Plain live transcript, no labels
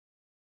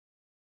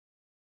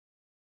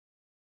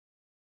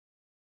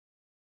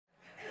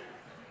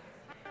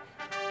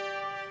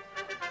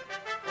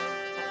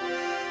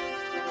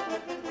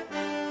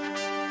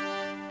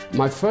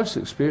My first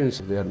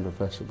experience of the Edinburgh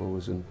Festival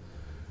was in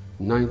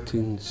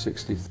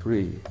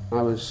 1963.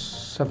 I was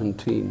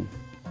 17.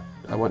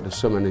 I went to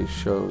so many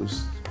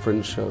shows,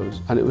 fringe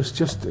shows, and it was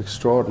just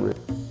extraordinary.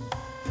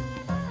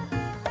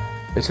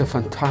 It's a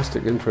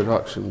fantastic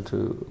introduction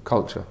to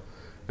culture,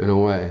 in a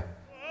way.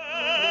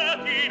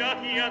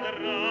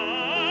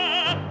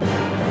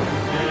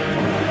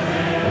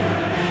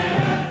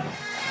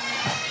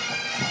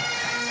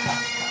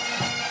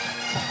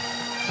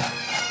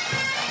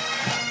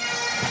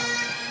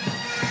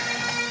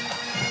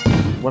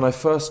 When I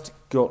first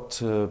got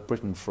to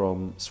Britain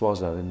from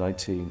Swaziland in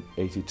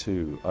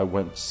 1982, I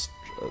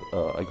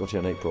got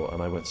here in April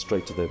and I went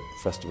straight to the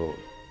festival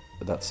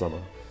that summer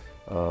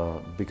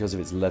because of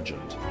its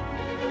legend.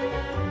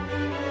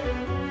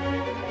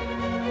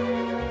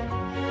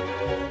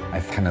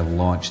 I've kind of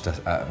launched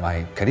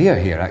my career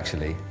here,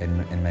 actually,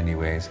 in many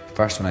ways. The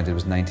first one I did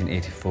was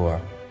 1984.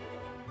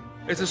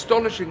 It's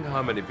astonishing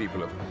how many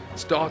people have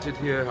started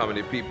here, how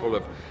many people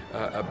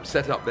have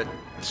set up their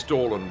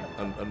stall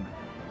and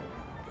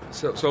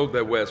sold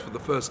their wares for the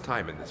first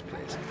time in this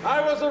place. I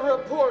was a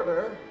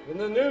reporter in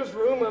the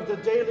newsroom of the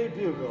Daily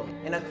Bugle.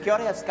 In a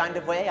curious kind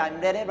of way,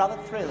 I'm really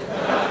rather thrilled.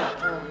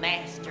 Oh,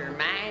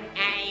 mastermind,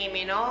 I am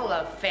in all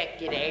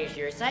affected as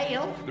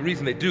yourself. The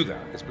reason they do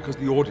that is because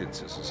the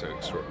audiences are so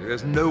extraordinary.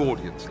 There's no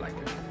audience like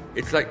it.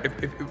 It's like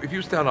if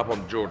you stand up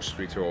on George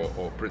Street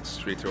or Prince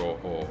Street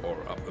or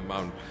up the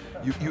mountain,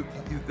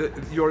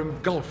 you're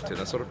engulfed in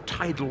a sort of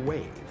tidal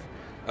wave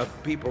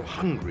of people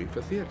hungry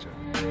for theatre.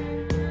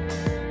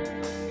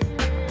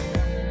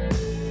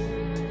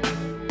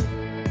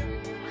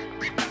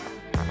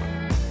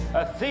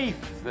 A thief,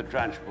 the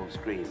trench will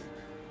scream.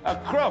 A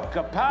crook,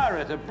 a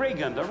pirate, a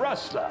brigand, a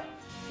rustler.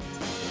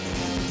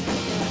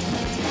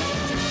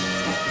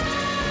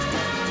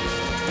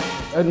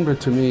 Edinburgh,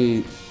 to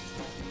me,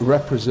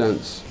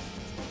 represents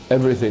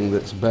everything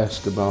that's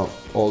best about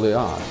all the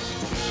arts.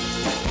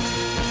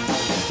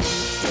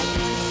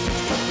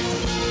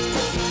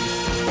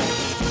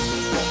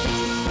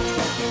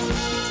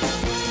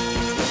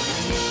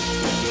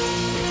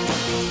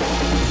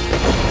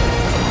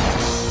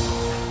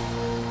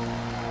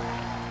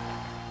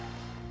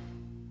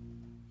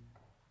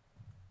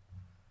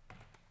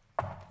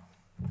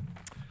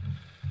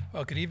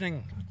 Well, good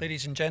evening,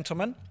 ladies and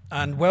gentlemen,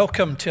 and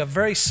welcome to a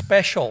very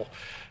special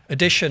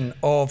edition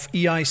of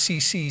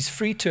EICC's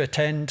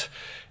free-to-attend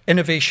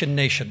Innovation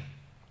Nation.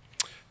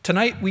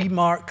 Tonight we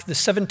mark the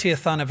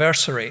 70th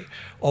anniversary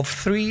of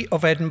three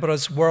of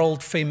Edinburgh's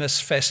world-famous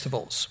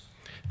festivals,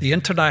 the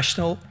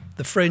International,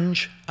 the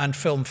Fringe and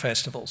Film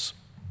Festivals.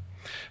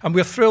 And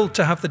we're thrilled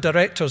to have the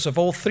directors of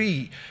all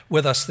three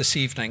with us this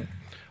evening,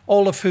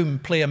 all of whom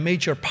play a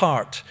major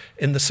part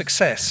in the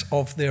success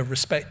of their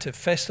respective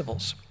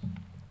festivals.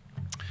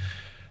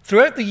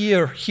 Throughout the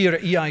year here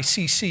at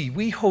EICC,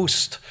 we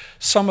host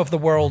some of the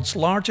world's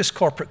largest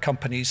corporate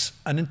companies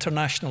and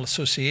international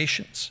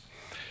associations,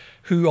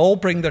 who all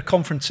bring their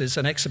conferences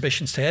and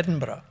exhibitions to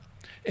Edinburgh.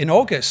 In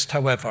August,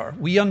 however,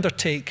 we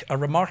undertake a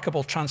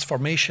remarkable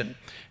transformation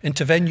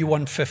into Venue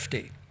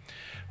 150,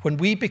 when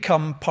we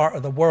become part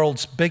of the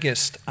world's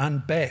biggest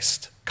and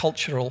best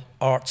cultural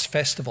arts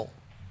festival,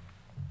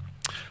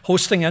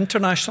 hosting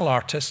international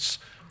artists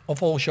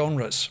of all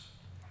genres.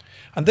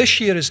 And this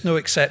year is no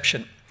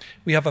exception.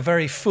 We have a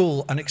very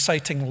full and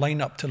exciting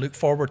lineup to look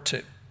forward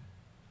to.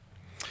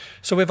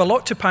 So we have a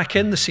lot to pack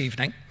in this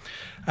evening,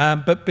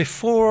 but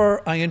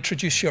before I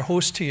introduce your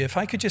host to you, if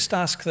I could just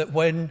ask that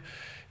when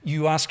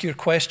you ask your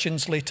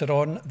questions later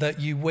on,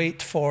 that you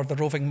wait for the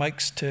roving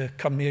mics to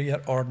come near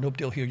you, or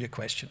nobody will hear your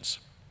questions.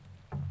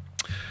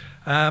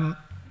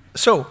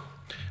 So,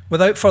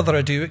 without further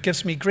ado, it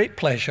gives me great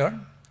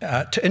pleasure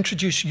to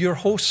introduce your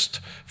host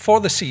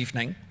for this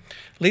evening.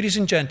 Ladies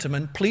and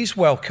gentlemen, please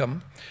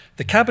welcome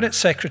the Cabinet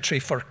Secretary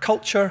for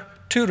Culture,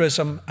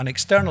 Tourism and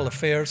External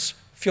Affairs,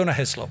 Fiona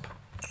Hyslop.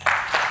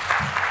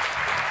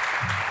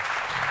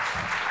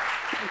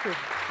 Thank you.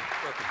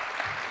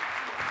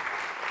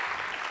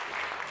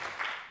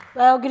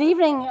 Well, good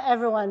evening,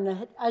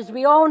 everyone. As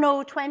we all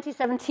know,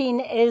 2017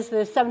 is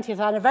the 70th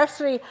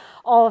anniversary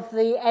of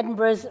the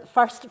Edinburgh's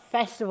first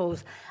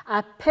festivals,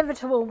 a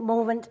pivotal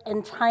moment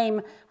in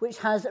time which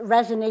has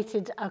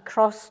resonated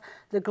across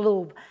the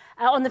globe.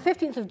 On the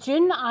 15th of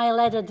June, I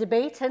led a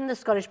debate in the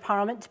Scottish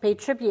Parliament to pay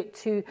tribute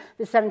to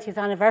the 70th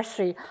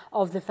anniversary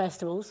of the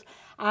festivals,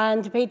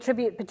 and to pay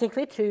tribute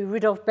particularly to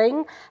Rudolph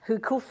Bing, who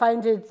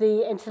co-founded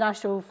the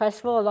International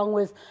Festival along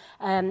with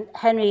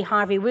Henry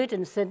Harvey Wood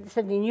and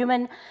Sidney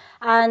Newman,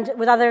 and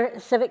with other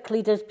civic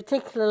leaders,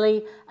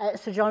 particularly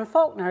Sir John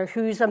Faulkner,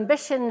 whose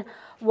ambition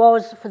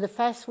was for the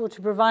festival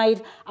to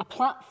provide a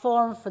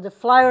platform for the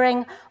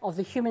flowering of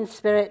the human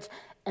spirit.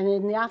 And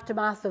in the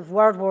aftermath of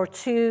World War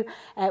II,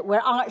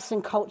 where arts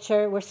and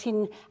culture were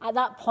seen at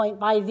that point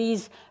by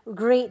these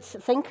great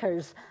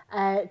thinkers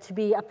to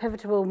be a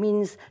pivotal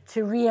means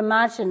to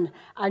reimagine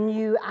a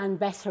new and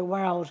better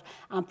world.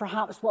 And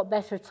perhaps what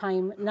better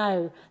time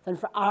now than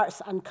for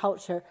arts and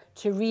culture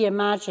to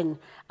reimagine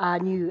a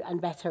new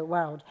and better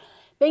world.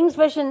 Bing's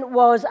vision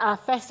was a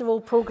festival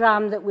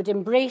programme that would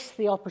embrace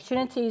the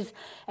opportunities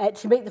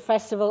to make the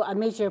festival a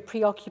major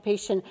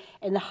preoccupation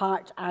in the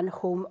heart and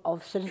home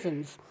of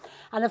citizens.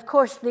 And of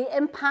course, the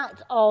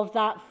impact of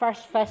that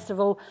first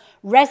festival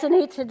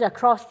resonated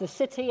across the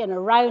city and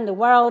around the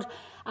world,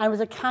 and was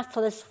a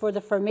catalyst for the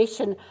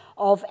formation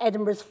of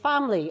Edinburgh's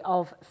family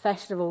of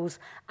festivals,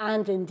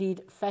 and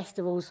indeed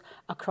festivals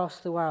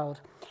across the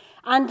world.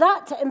 And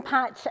that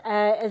impact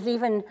is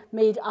even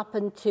made up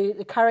into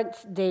the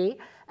current day,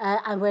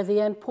 and where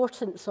the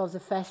importance of the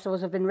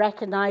festivals have been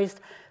recognised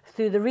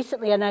through the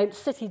recently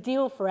announced City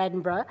Deal for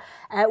Edinburgh,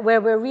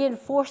 where we're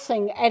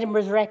reinforcing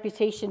Edinburgh's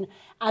reputation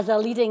as a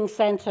leading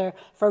centre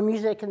for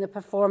music and the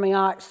performing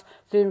arts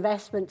through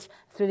investment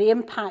through the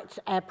Impact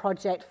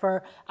project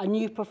for a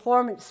new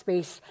performance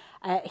space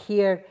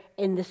here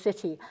in the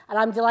city. And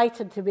I'm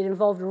delighted to have been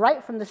involved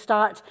right from the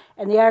start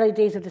in the early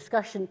days of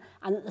discussion,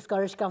 and that the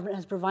Scottish Government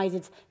has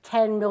provided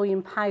 £10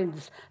 million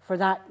for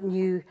that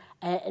new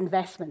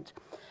investment.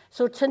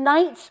 So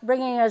tonight,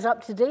 bringing us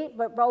up to date,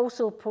 but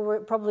also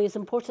probably as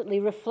importantly,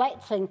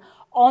 reflecting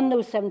on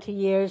those 70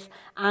 years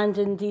and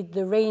indeed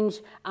the range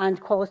and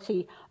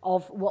quality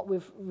of what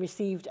we've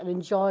received and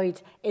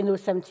enjoyed in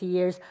those 70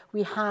 years,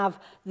 we have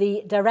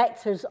the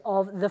directors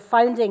of the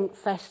founding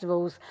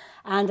festivals.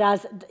 And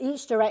as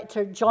each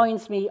director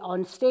joins me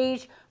on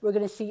stage, we're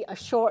going to see a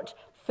short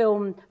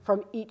film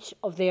from each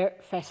of their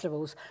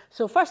festivals.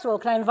 So first of all,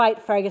 can I invite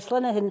Fergus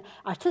Linehan,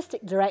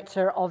 Artistic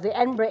Director of the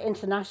Edinburgh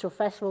International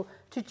Festival,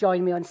 to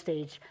join me on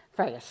stage.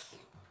 Fergus.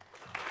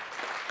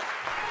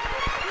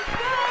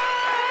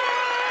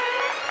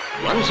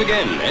 Once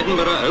again,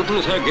 Edinburgh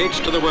opens her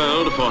gates to the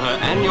world for her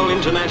annual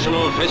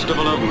International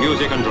Festival of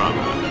Music and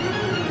Drama.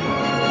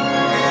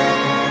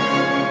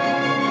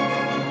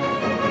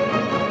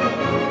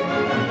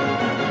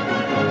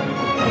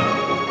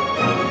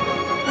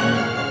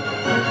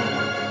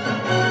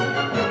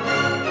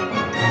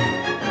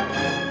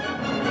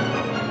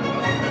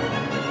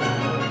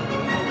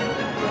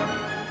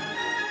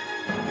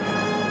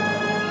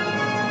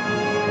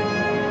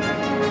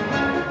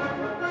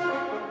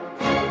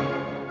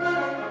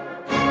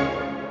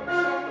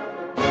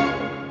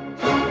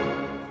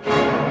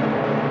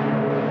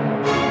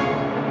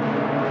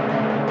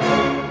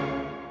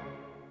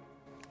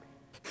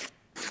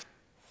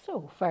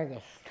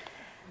 Fergus.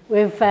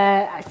 We've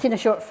seen a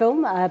short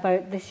film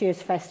about this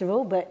year's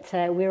festival, but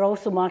we're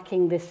also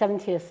marking the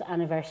 70th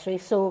anniversary.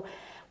 So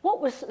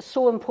what was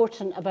so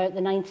important about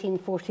the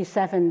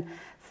 1947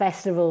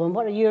 festival, and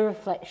what are your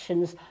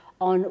reflections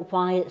on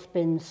why it's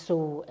been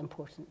so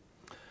important?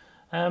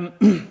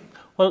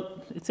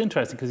 Well, it's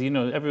interesting because, you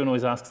know, everyone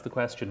always asks the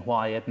question,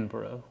 why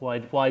Edinburgh?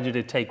 Why did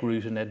it take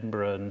root in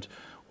Edinburgh, and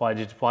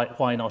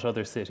why not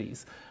other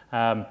cities?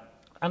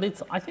 And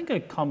it's, I think, a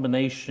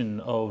combination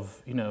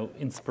of, you know,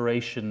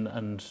 inspiration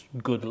and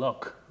good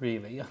luck,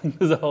 really. I think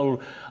there's a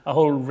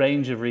whole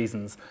range of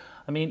reasons.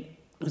 I mean,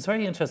 it was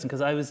very interesting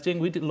because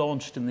we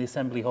launched in the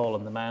Assembly Hall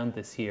on the Mound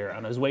this year,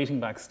 and I was waiting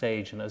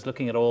backstage and I was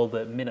looking at all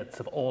the minutes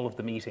of all of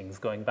the meetings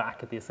going back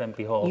at the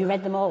Assembly Hall. You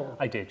read them all?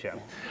 I did, yeah.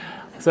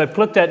 So I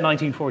plucked out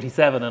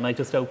 1947 and I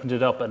just opened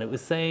it up, and it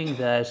was saying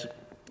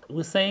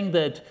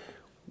that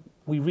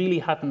we really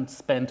hadn't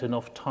spent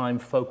enough time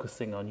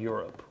focusing on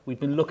Europe.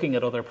 We'd been looking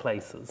at other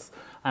places,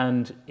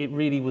 and it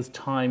really was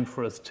time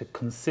for us to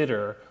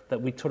consider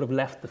that we'd sort of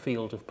left the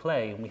field of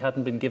play and we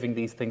hadn't been giving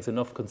these things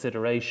enough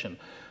consideration.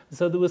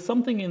 So there was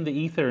something in the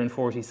ether in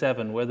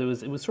 47 where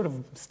it was sort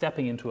of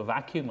stepping into a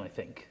vacuum, I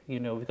think. You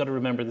know, we've got to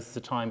remember this is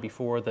a time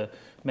before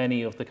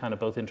many of the kind of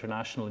both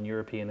international and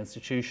European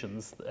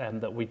institutions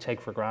that we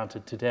take for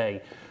granted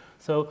today.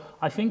 So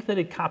I think that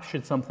it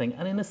captured something,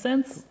 and in a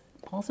sense,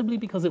 possibly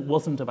because it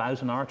wasn't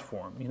about an art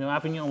form. You know,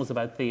 Avignon was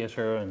about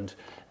theatre, and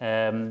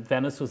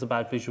Venice was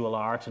about visual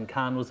art, and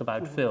Cannes was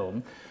about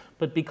film.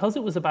 But because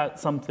it was about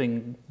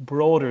something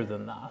broader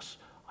than that,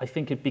 I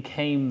think it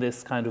became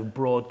this kind of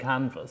broad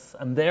canvas.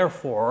 And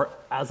therefore,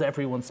 as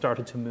everyone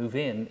started to move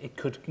in, it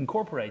could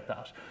incorporate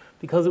that.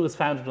 Because it was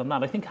founded on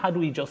that. I think had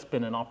we just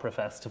been an opera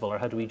festival, or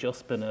had we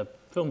just been a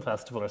film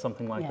festival or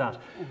something like that,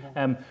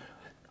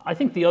 I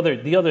think the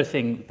other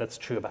thing that's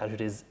true about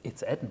it is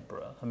it's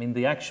Edinburgh. I mean,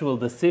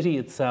 the city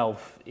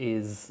itself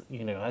is,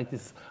 you know, I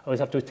always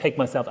have to take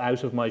myself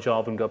out of my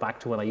job and go back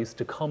to when I used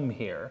to come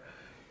here.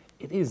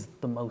 It is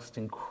the most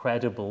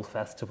incredible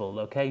festival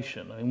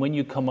location. I mean, when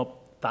you come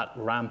up that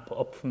ramp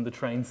up from the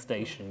train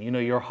station, you know,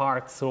 your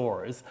heart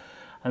soars.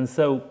 And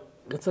so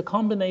it's a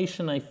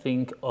combination, I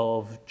think,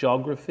 of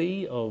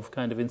geography, of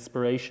kind of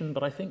inspiration,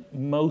 but I think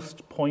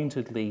most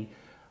pointedly,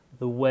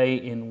 the way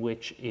in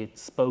which it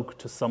spoke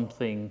to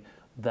something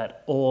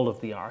that all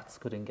of the arts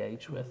could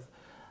engage with.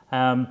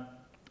 And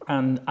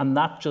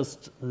that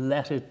just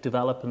let it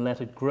develop and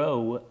let it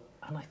grow.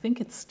 And I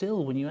think it's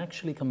still, when you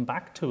actually come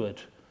back to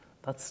it,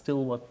 that's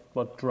still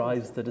what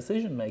drives the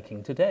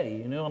decision-making today.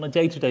 You know, on a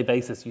day-to-day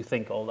basis, you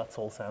think, oh, that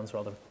all sounds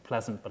rather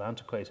pleasant but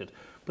antiquated.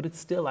 But it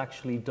still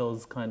actually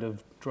does kind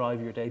of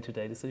drive your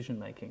day-to-day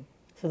decision-making.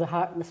 So the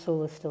heart and the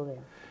soul is still there?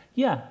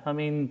 Yeah, I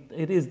mean,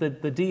 it is the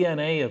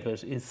DNA of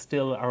it is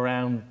still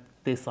around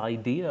this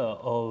idea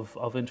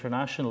of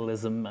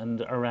internationalism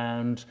and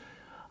around,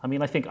 I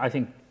mean, I think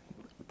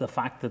the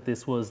fact that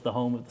this was the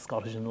home of the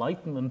Scottish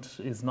Enlightenment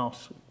is not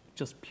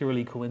just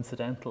purely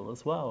coincidental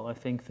as well. I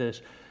think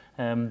that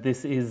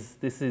this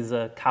is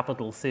a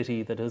capital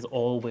city that has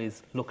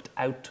always looked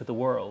out to the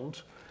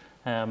world,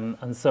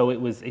 and so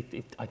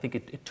I think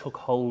it took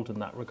hold in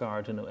that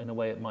regard in a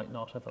way it might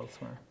not have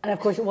elsewhere. And of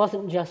course, it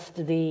wasn't just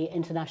the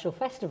international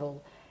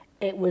festival.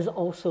 It was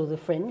also the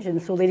Fringe.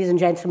 And so, ladies and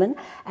gentlemen,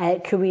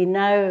 could we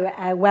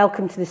now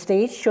welcome to the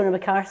stage Shona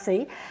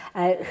McCarthy,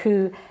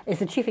 who is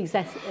the Chief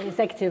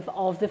Executive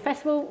of the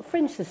Festival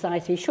Fringe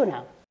Society.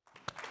 Shona.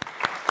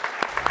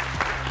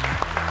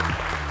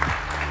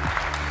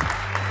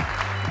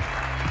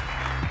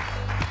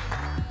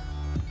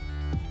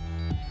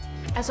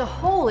 As a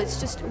whole, it's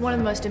just one of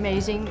the most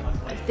amazing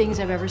things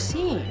I've ever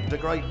seen. The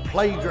great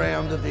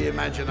playground of the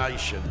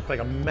imagination. Like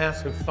a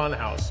massive fun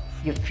house.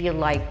 You feel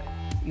like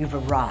you've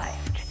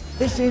arrived.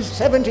 This is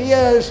 70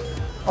 years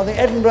of the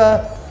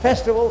Edinburgh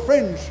Festival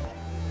Fringe.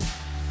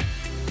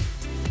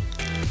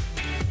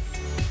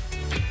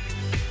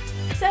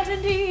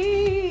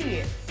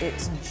 70!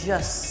 It's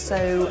just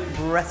so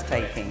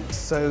breathtaking.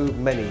 So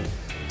many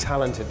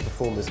talented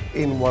performers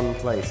in one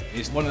place.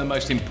 It's one of the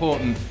most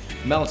important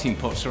melting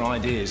pots for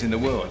ideas in the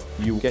world.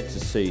 You get to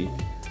see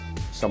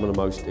some of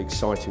the most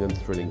exciting and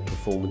thrilling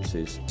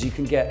performances. You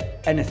can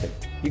get anything.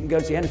 You can go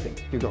see anything.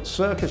 You've got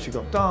circus, you've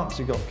got dance,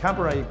 you've got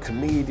cabaret.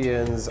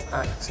 Comedians,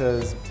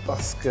 actors,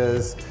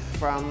 buskers.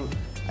 From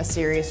a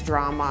serious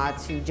drama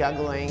to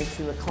juggling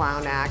to a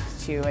clown act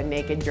to a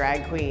naked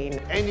drag queen.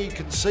 Any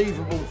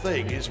conceivable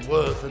thing is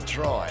worth a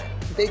try.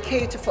 They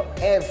cater for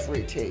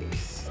every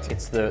taste.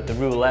 It's the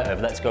roulette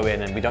of let's go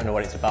in and we don't know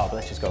what it's about, but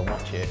let's just go and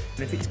watch it.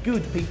 And if it's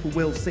good, people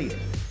will see it.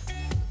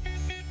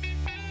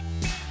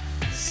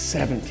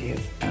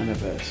 70th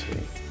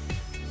anniversary.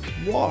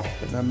 What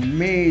an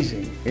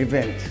amazing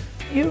event.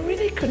 You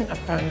really couldn't have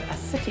found a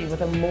city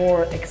with a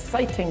more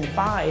exciting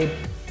vibe.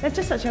 There's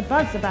just such a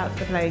buzz about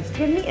the place.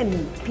 You're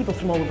meeting people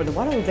from all over the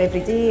world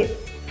every day.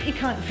 You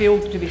can't fail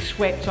to be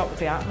swept up with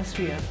the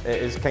atmosphere.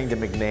 It is kind of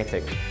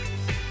magnetic.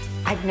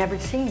 I've never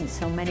seen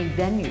so many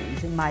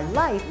venues in my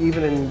life.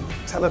 Even in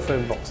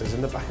telephone boxes,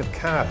 in the back of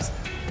cabs,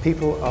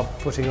 people are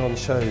putting on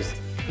shows.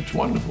 It's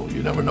wonderful.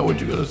 You never know what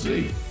you're going to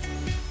see.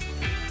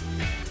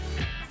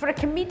 For a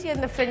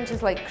comedian, the Fringe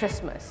is like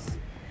Christmas.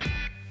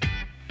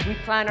 We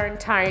plan our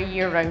entire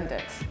year around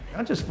it.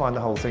 I just find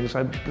the whole thing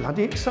so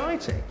bloody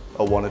exciting.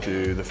 I want to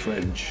do the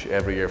Fringe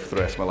every year for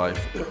the rest of my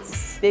life.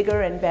 It's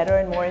bigger and better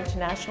and more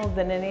international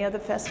than any other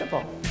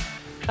festival.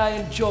 I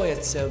enjoy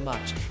it so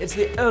much. It's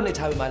the only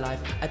time in my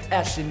life I've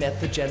actually met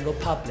the general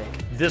public.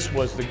 This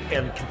was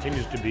and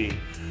continues to be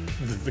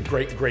the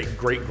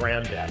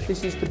great-great-great-granddaddy.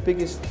 This is the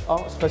biggest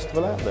arts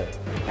festival out there.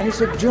 And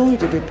it's a joy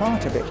to be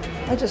part of it.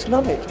 I just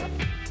love it.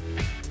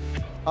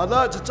 I'd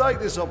like to take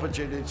this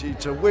opportunity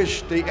to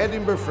wish the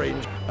Edinburgh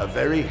Fringe a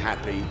very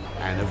happy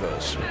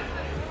anniversary.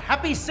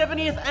 Happy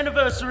 70th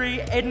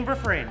anniversary, Edinburgh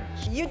Fringe.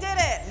 You did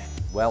it!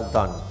 Well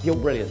done. You're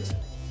brilliant.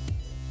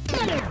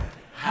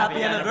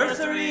 Happy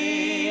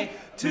anniversary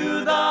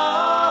to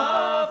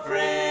the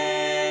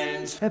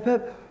Fringe. Hip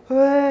hip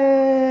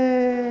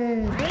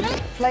hooray!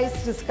 Place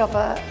to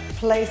discover,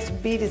 place to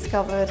be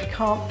discovered,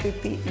 can't be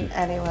beaten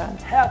anywhere.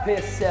 Happy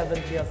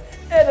 70th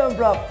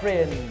Edinburgh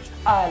Fringe.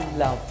 I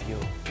love you.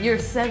 You're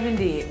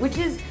 70, which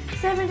is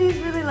 70 is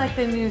really like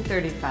the new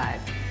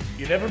 35.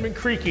 You've never been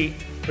creaky,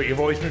 but you've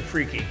always been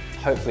freaky.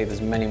 Hopefully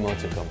there's many more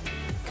to come.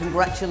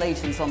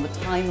 Congratulations on the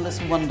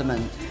timeless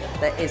wonderment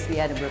that is the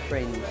Edinburgh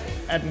Fringe.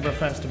 Edinburgh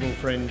Festival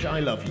Fringe, I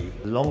love you.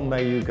 Long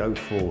may you go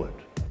forward.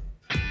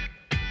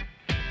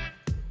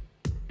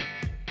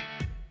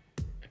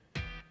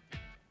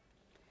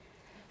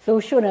 So,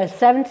 Shona,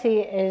 70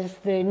 is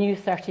the new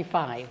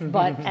 35,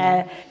 but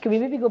can we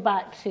maybe go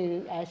back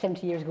to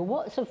 70 years ago?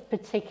 What sort of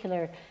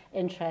particular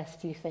interest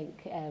do you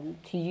think,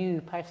 to you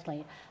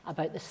personally,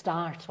 about the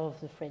start of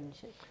the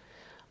Fringe?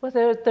 Well,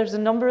 there's a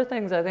number of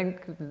things. I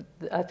think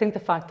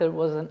the fact that it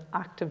was an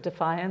act of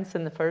defiance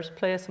in the first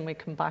place, and we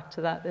come back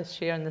to that this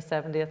year in the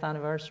 70th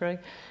anniversary,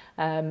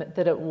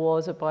 that it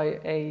was about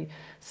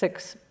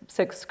six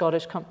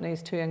Scottish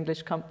companies, 2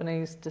 English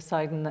companies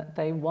deciding that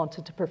they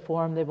wanted to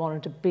perform, they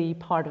wanted to be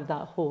part of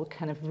that whole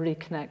kind of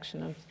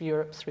reconnection of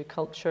Europe through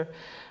culture,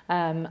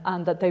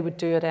 and that they would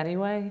do it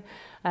anyway.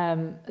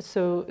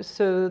 So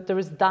there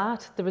was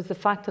that. There was the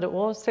fact that it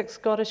was 6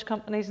 Scottish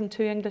companies and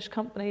 2 English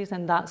companies,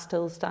 and that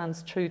still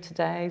stands true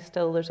today.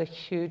 Still, there's a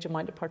huge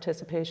amount of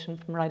participation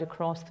from right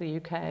across the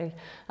UK,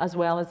 as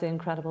well as the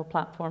incredible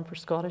platform for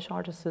Scottish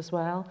artists as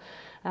well.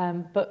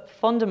 But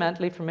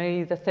fundamentally for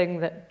me, the thing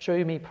that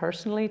drew me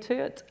personally to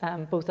it,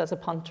 both as a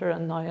punter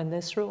and now in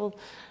this role,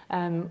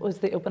 was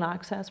the open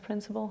access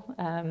principle.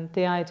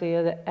 The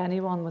idea that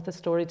anyone with a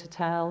story to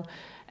tell,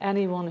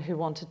 anyone who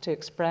wanted to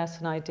express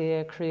an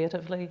idea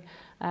creatively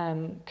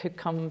could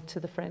come to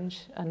the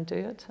Fringe and do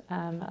it,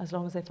 as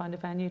long as they found a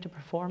venue to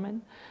perform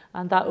in.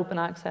 And that open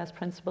access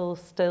principle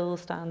still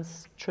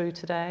stands true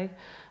today.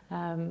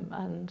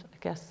 And I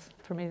guess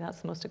for me,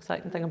 that's the most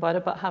exciting thing about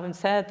it. But having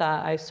said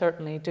that, I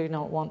certainly do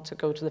not want to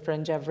go to the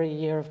Fringe every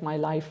year of my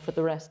life for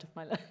the rest of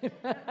my life.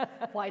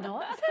 Why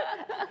not?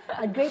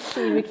 And great to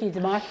see Ricky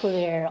DeMarco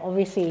there.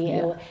 Obviously,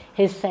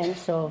 his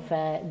sense of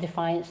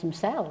defiance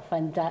himself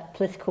and that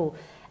political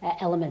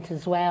element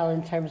as well,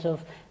 in terms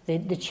of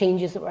the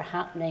changes that were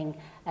happening,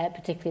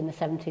 particularly in the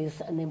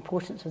 70s, and the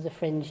importance of the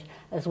Fringe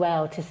as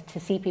well, to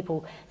see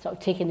people sort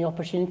of taking the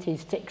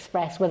opportunities to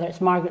express, whether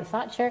it's Margaret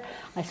Thatcher,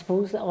 I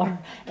suppose, or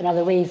in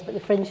other ways, but the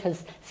Fringe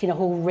has seen a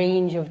whole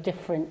range of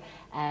different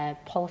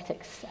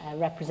politics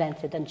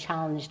represented and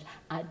challenged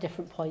at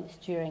different points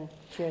during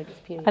this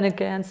period. And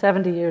again,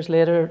 70 years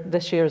later,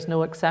 this year is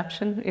no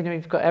exception. You know,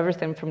 you've got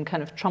everything from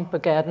kind of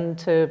Trumpageddon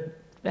to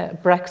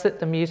Brexit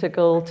the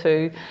musical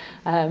to,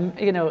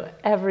 you know,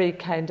 every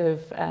kind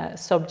of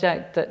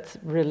subject that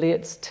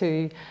relates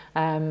to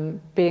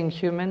being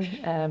human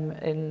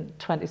in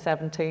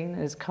 2017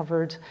 is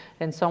covered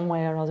in some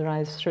way or other,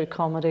 either through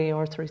comedy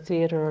or through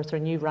theatre or through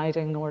new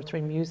writing or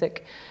through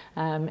music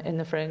in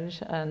the Fringe.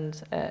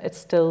 And it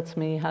still, to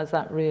me, has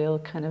that real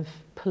kind of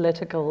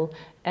political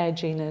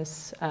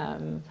edginess.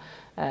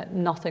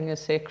 Nothing is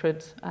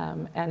sacred,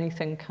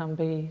 anything can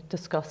be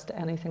discussed,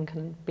 anything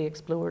can be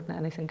explored, and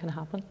anything can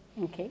happen.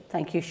 Okay,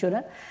 thank you,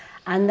 Shona.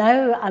 And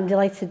now I'm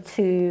delighted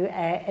to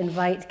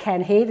invite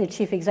Ken Hay, the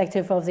Chief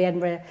Executive of the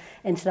Edinburgh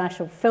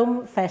International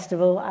Film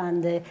Festival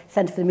and the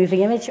Centre for the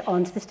Moving Image,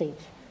 onto the stage.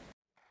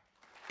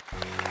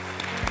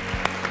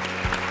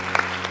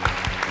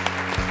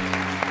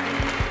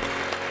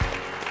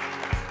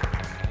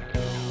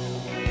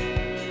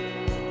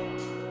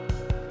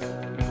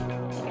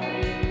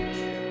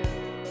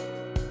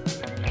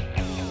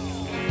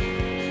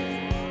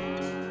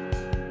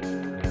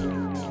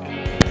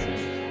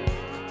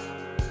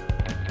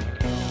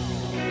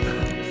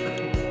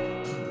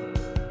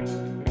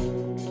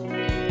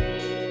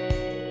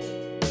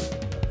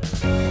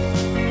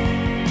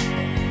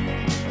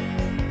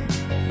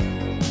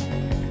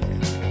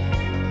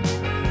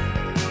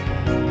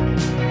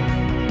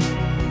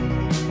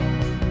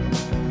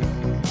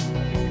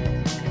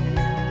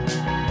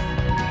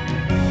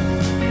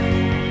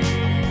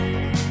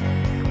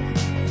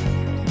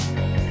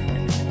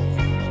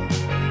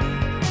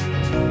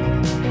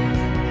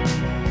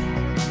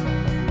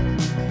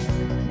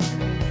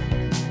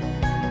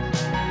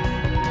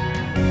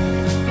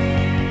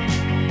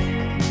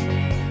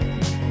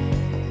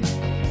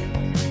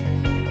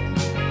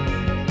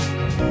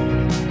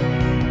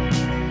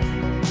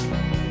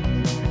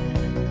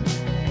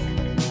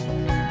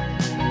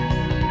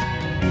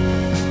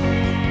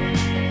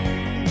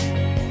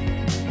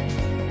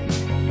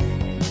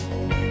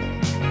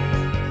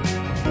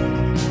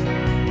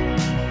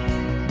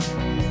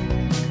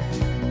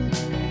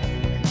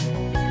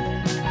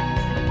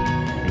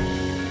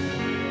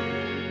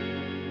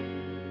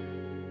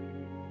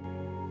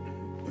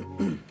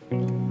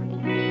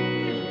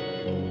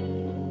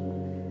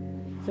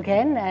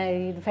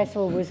 Again, the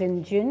festival was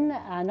in June,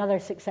 another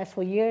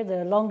successful year,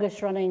 the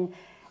longest running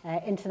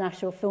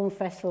international film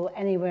festival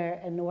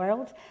anywhere in the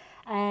world.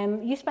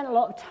 You spent a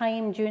lot of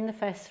time during the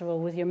festival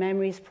with your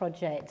Memories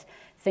project,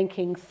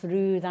 thinking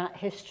through that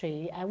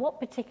history. What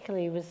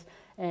particularly was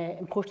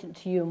important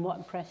to you and what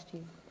impressed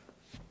you?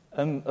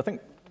 I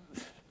think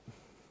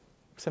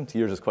 70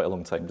 years is quite a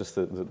long time. Just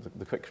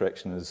the quick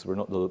correction is we're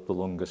not the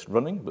longest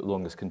running, but the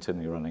longest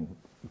continually running.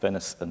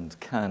 Venice and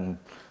Cannes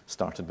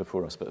started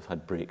before us, but have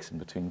had breaks in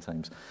between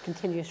times.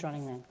 Continuous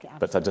running then. Absolutely.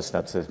 But I just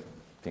had to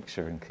make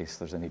sure in case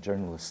there's any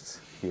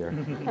journalists here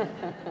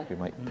who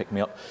might pick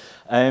me up.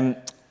 I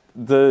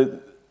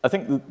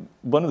think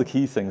one of the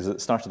key things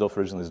that started off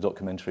originally as a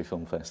documentary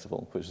film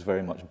festival, which is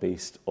very much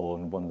based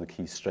on one of the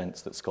key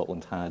strengths that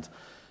Scotland had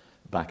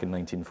back in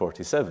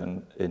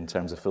 1947 in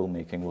terms of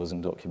filmmaking, was in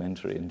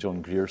documentary. And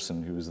John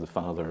Grierson, who was the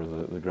father,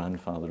 the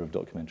grandfather of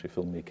documentary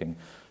filmmaking,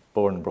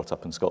 born and brought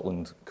up in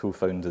Scotland,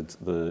 co-founded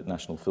the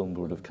National Film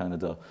Board of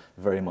Canada,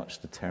 very much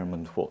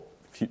determined what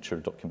future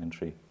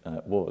documentary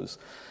was.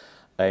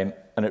 And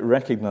it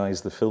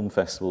recognised the film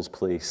festival's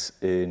place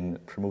in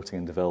promoting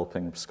and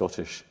developing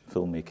Scottish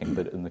filmmaking,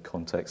 but in the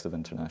context of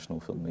international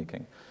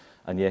filmmaking.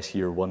 And yes,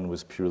 year one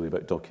was purely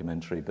about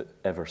documentary, but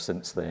ever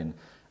since then,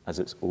 as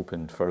it's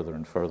opened further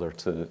and further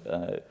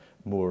to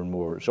more and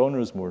more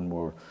genres, more and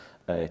more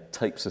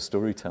types of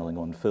storytelling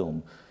on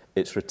film,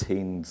 it's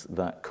retained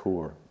that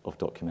core of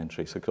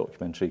documentary. So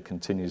documentary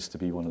continues to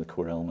be one of the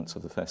core elements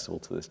of the festival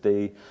to this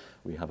day.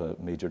 We have a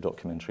major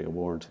documentary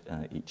award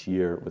each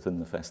year within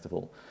the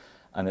festival.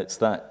 And it's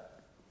that,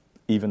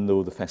 even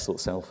though the festival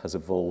itself has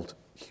evolved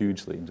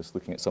hugely, and just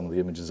looking at some of the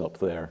images up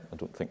there, I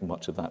don't think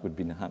much of that would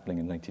be happening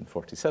in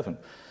 1947,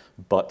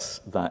 but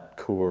that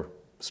core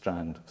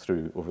strand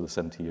through over the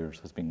 70 years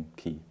has been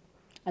key.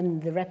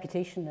 And the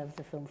reputation of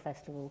the film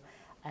festival,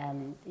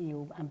 and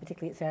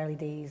particularly its early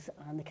days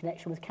and the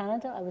connection with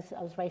Canada, I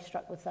was very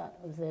struck with that.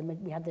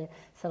 We had the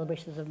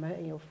celebrations of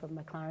from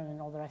McLaren and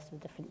all the rest of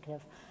the different kind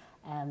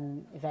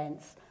of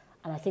events,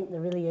 and I think there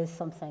really is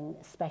something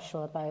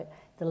special about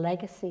the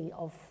legacy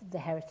of the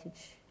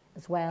heritage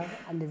as well,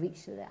 and the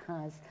reach that it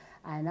has.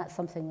 And that's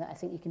something that I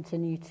think you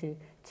continue to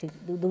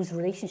those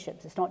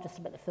relationships. It's not just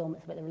about the film,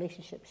 it's about the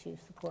relationships you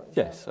support as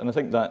yes, well. And I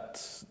think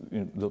that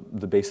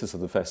the basis of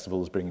the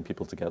festival is bringing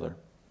people together.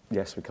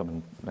 Yes, we come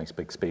in nice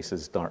big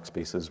spaces, dark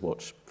spaces,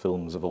 watch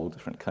films of all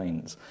different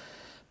kinds,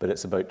 but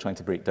it's about trying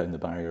to break down the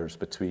barriers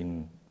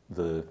between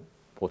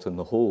what on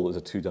the whole is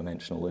a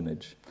two-dimensional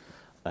image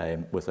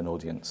with an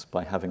audience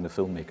by having the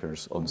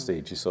filmmakers on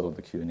stage. You saw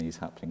the Q&As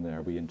happening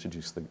there. We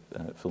introduced the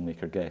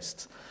filmmaker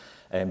guests.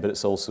 But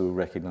it's also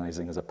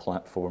recognising as a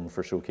platform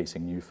for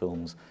showcasing new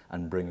films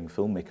and bringing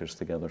filmmakers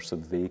together so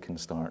they can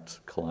start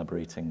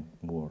collaborating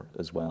more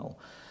as well.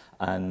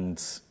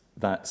 And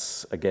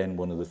that's, again,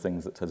 one of the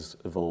things that has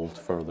evolved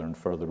further and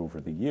further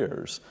over the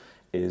years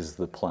is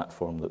the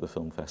platform that the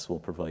film festival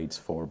provides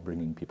for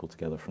bringing people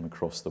together from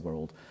across the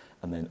world,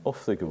 and then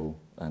off they go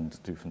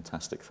and do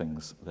fantastic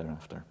things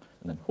thereafter.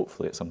 And then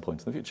hopefully at some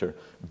point in the future,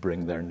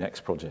 bring their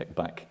next project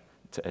back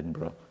to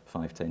Edinburgh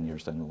 5-10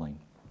 years down the line.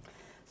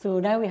 So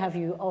now we have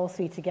you all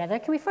three together.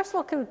 Can we first of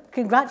all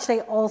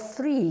congratulate all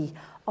three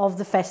of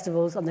the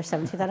festivals on their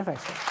 70th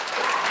anniversary?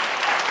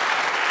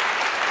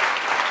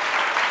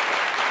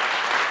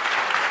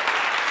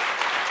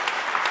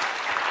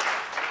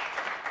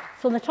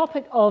 So on the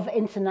topic of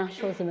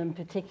internationalism in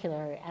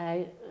particular,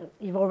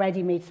 you've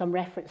already made some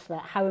reference to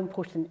that. How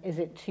important is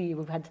it to you?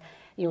 We've had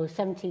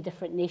 70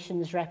 different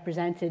nations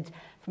represented.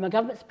 From a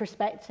government's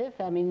perspective,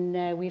 I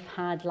mean, we've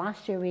had,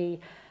 last year we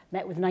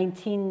met with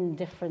 19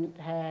 different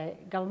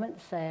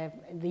governments, the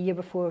year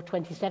before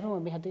 27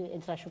 when we had the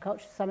International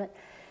Culture Summit.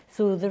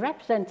 So the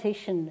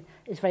representation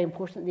is very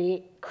important,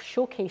 the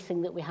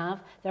showcasing that we have.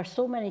 There are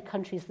so many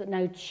countries that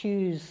now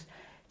choose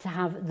to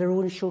have their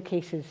own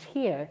showcases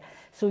here.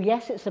 So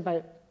yes, it's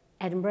about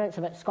Edinburgh, it's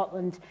about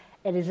Scotland,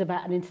 it is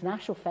about an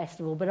international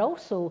festival, but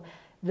also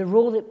the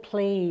role it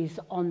plays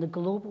on the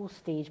global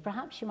stage.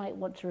 Perhaps you might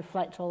want to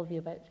reflect, all of you,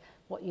 about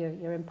what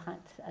your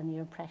impact and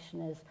your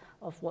impression is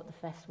of what the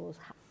festivals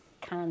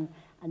can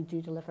and do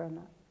deliver on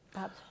that.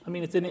 Perhaps. I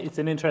mean, it's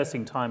an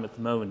interesting time at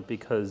the moment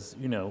because,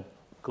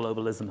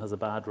 globalism has a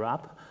bad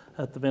rap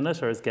at the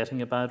minute, or is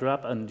getting a bad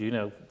rap,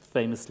 and,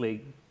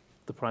 famously,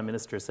 the Prime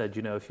Minister said,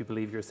 if you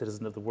believe you're a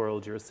citizen of the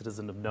world, you're a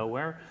citizen of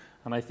nowhere.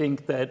 And I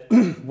think that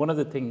one of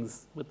the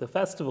things with the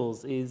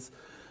festivals is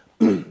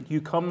you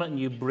come and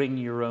you bring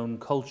your own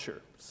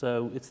culture.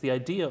 So it's the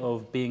idea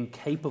of being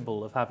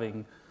capable of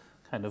having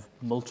kind of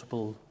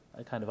multiple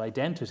kind of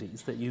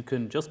identities, that you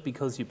can, just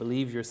because you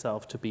believe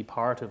yourself to be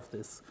part of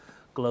this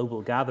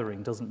global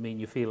gathering doesn't mean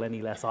you feel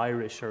any less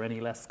Irish or any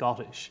less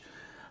Scottish.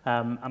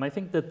 And I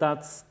think that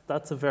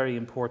that's a very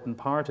important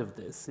part of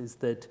this, is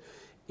that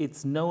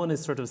no one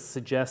is sort of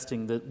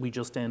suggesting that we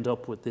just end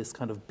up with this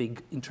kind of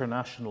big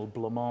international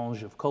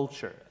blancmange of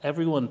culture.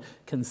 Everyone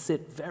can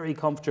sit very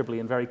comfortably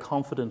and very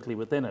confidently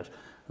within it.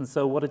 And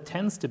so what it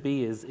tends to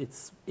be is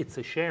it's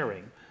a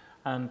sharing.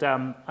 And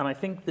I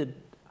think that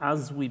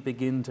as we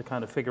begin to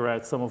kind of figure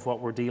out some of what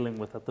we're dealing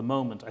with at the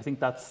moment, I think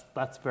that's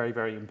very,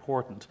 very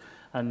important.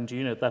 And,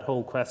 that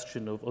whole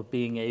question of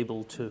being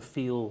able to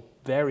feel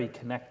very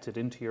connected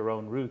into your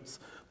own roots,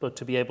 but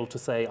to be able to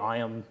say, I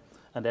am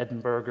an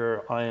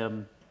Edinburgher, I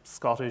am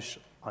Scottish,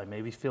 I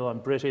maybe feel I'm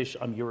British,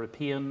 I'm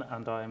European,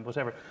 and I'm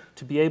whatever.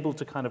 To be able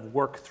to kind of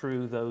work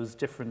through those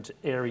different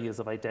areas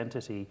of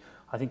identity,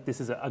 I think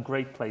this is a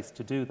great place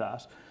to do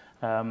that.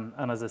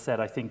 And as I said,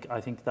 I think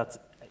that's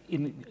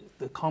in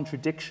the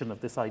contradiction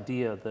of this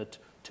idea that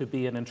to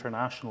be an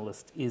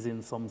internationalist is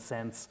in some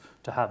sense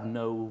to have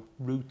no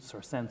roots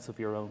or sense of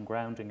your own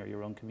grounding or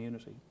your own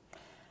community.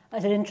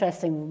 That's an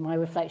interesting, my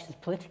reflections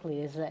politically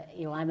is that,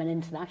 I'm an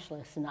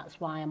internationalist, and that's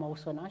why I'm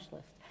also a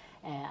nationalist.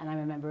 And I'm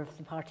a member of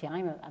the party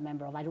I'm a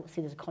member of. I don't see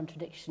there's a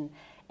contradiction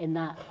in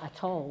that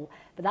at all.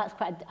 But that's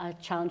quite a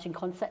challenging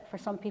concept for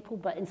some people.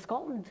 But in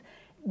Scotland,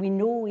 we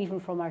know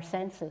even from our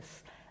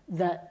census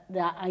that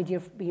that idea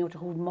of being able to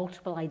hold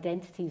multiple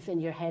identities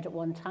in your head at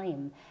one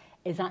time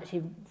is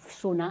actually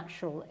so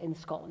natural in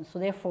Scotland. So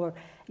therefore,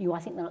 I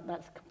think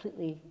that's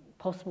completely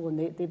possible.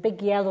 And the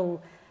big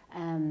yellow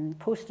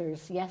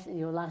posters, yes,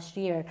 last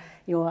year,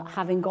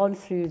 having gone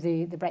through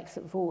the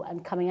Brexit vote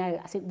and coming out,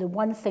 I think the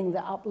one thing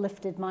that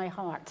uplifted my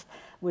heart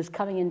was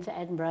coming into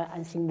Edinburgh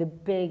and seeing the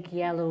big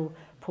yellow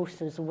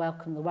posters of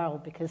Welcome the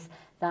World, because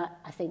that,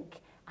 I think,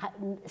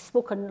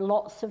 spoke on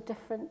lots of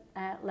different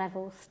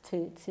levels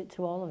to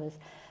all of us.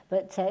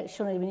 But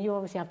Shona, I mean, you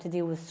obviously have to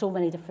deal with so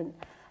many different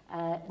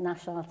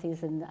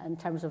nationalities in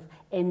terms of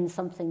in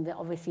something that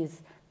obviously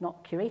is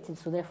not curated.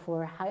 So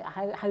therefore,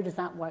 how does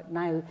that work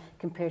now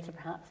compared to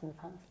perhaps in the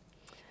past?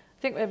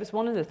 I think it was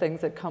one of the things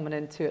that coming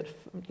into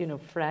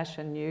it, fresh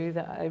and new,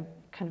 that I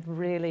kind of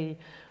really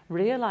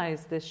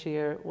realised this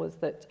year was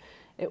that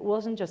it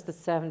wasn't just the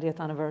 70th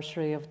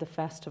anniversary of the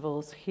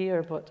festivals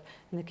here, but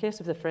in the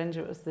case of the Fringe,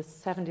 it was the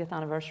 70th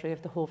anniversary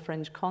of the whole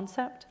Fringe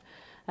concept.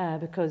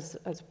 Because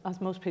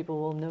as most people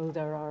will know,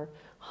 there are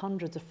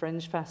hundreds of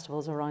Fringe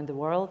festivals around the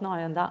world now,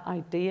 and that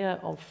idea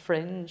of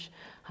Fringe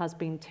has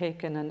been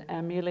taken and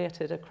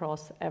emulated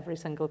across every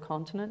single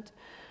continent.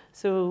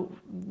 So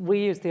we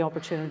used the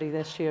opportunity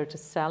this year to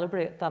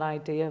celebrate that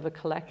idea of a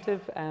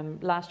collective.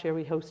 Last year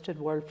we hosted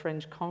World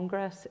Fringe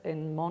Congress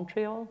in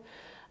Montreal,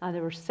 and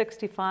there were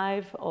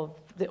 65 of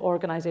the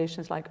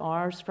organisations like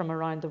ours from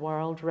around the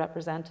world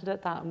represented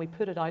at that, and we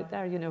put it out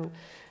there, you know,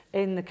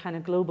 in the kind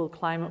of global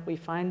climate we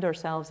find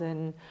ourselves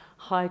in,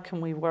 how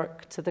can we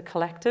work to the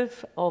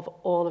collective of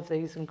all of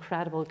these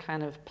incredible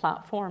kind of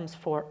platforms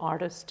for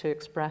artists to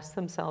express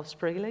themselves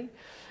freely.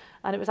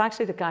 And it was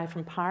actually the guy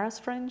from Paris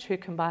Fringe who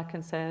came back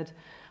and said,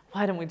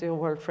 why don't we do a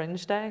World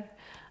Fringe Day?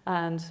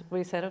 And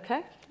we said,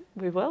 okay,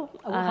 we will.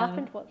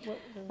 And what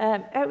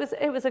happened?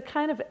 It was a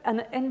kind of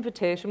an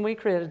invitation. We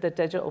created the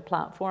digital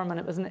platform, and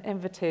it was an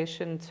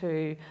invitation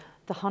to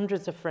the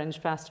hundreds of fringe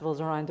festivals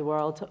around the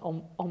world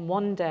on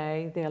one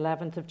day, the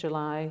 11th of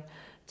July,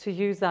 to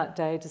use that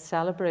day to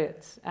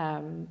celebrate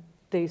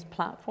these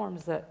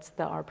platforms that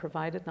are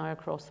provided now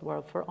across the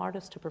world for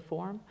artists to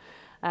perform.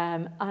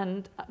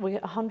 And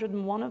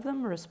 101 of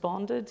them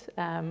responded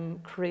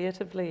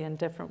creatively in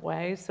different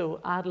ways. So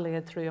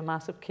Adelaide threw a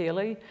massive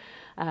ceilidh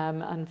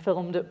and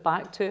filmed it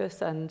back to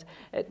us, and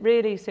it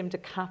really seemed to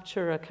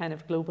capture a kind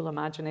of global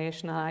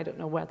imagination. And I don't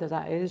know whether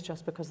that is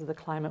just because of the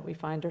climate we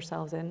find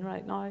ourselves in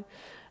right now.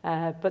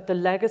 But the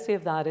legacy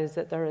of that is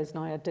that there is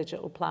now a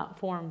digital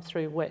platform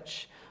through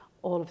which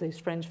all of these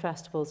fringe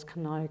festivals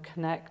can now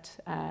connect,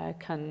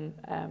 can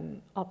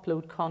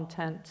upload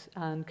content,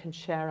 and can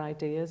share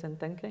ideas and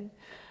thinking.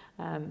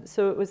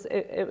 So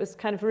it was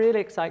kind of really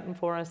exciting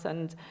for us.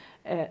 And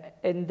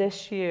in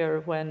this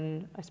year,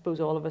 when I suppose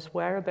all of us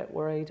were a bit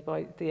worried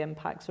about the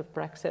impacts of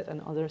Brexit and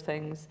other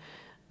things,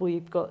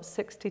 we've got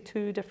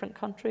 62 different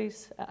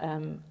countries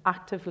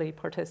actively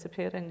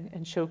participating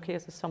in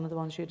showcases, some of the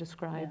ones you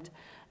described,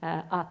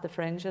 at the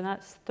Fringe, and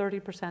that's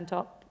 30%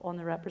 up on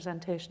the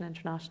representation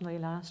internationally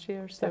last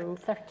year. So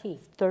 30,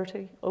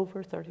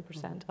 over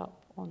 30%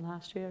 up on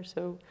last year.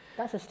 So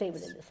that's a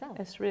statement in itself.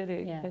 It's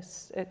really,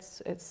 it's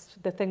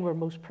the thing we're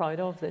most proud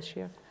of this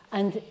year.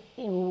 And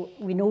you know,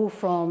 we know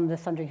from the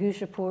Thunder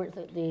Hughes report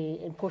that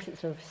the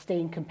importance of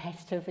staying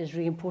competitive is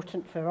really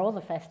important for all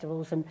the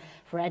festivals and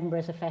for Edinburgh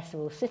as a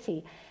festival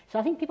city. So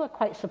I think people are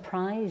quite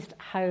surprised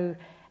how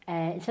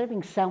instead of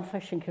being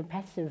selfish and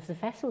competitive, the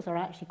festivals are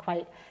actually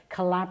quite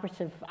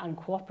collaborative and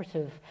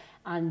cooperative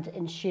and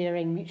in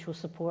sharing mutual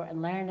support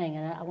and learning.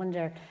 And I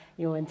wonder,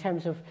 you know, in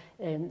terms of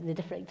the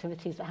different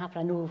activities that happen,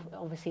 I know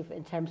obviously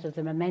in terms of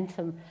the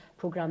Momentum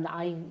programme that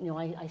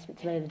I speak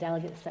to many of the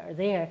delegates that are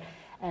there,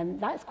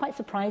 that's quite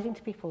surprising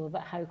to people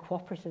about how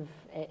cooperative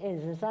it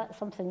is. Is that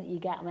something that you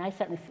get? I mean, I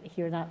certainly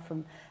hear that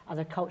from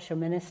other culture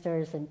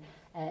ministers and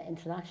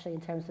internationally in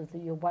terms of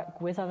your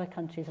work with other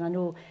countries. And I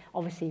know,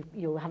 obviously,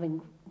 you know,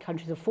 having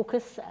countries of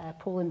focus,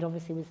 Poland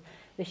obviously was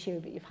this year,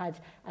 but you've had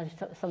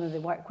some of the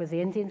work with the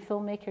Indian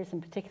filmmakers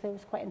in particular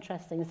was quite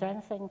interesting. Is there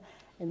anything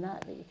in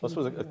that you can... I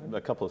suppose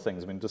a couple of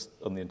things. I mean, just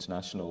on the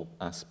international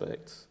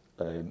aspect,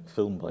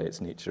 film by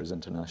its nature is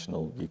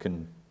international. You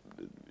can,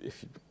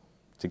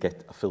 to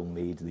get a film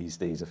made these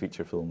days, a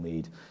feature film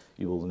made,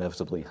 you will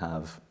inevitably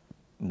have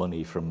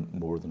money from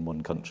more than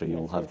one country.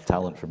 You'll have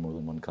talent from more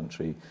than one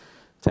country,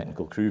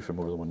 technical crew from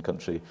more than one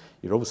country.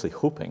 You're obviously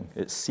hoping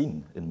it's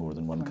seen in more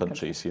than one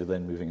country, so you're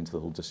then moving into the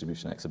whole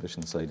distribution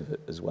exhibition side of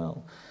it as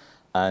well.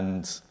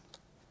 And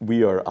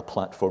we are a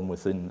platform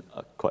within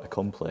quite a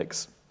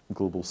complex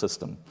global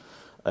system.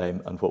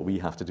 And what we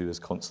have to do is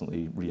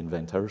constantly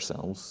reinvent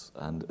ourselves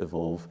and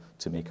evolve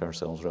to make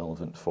ourselves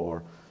relevant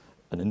for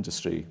an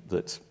industry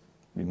that,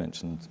 you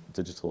mentioned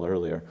digital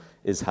earlier,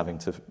 is having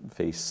to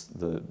face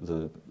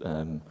the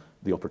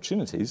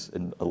opportunities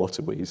in a lot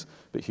of ways,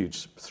 but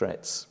huge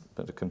threats,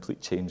 but a complete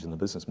change in the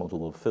business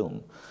model of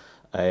film,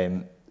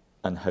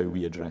 and how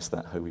we address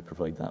that, how we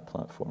provide that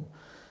platform.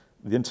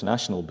 The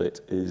international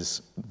bit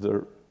is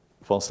there,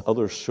 whilst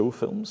others show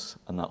films,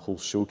 and that whole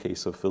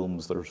showcase of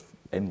films, there's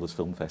endless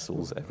film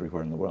festivals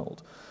everywhere in the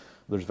world.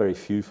 There's very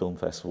few film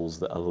festivals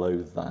that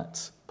allow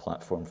that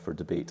platform for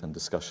debate and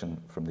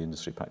discussion from the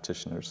industry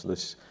practitioners.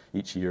 So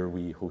each year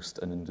we host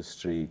an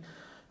industry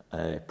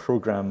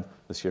programme.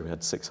 This year we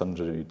had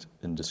 600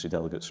 industry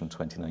delegates from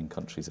 29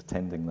 countries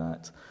attending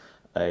that.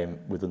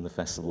 Within the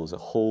festival as a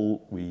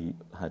whole, we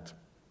had,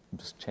 I'm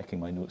just checking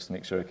my notes to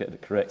make sure I get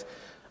it correct,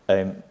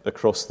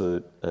 across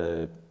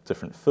the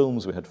different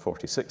films we had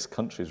 46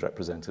 countries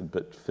represented,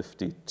 but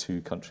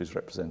 52 countries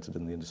represented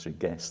in the industry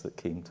guests that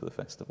came to the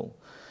festival.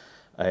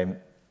 And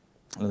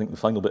I think the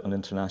final bit on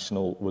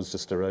international was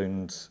just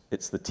around,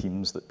 it's the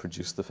teams that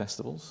produce the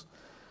festivals,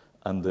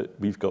 and that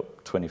we've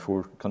got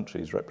 24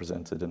 countries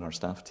represented in our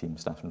staff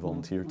and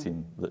volunteer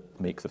team that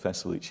make the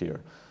festival each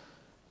year.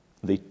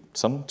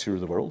 Some tour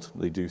the world.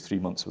 They do 3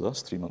 months with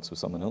us, 3 months with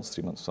someone else,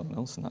 3 months with someone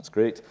else, and that's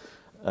great.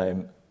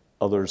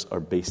 Others are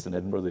based in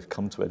Edinburgh. They've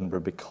come to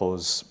Edinburgh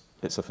because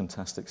it's a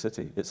fantastic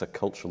city. It's a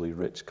culturally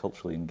rich,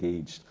 culturally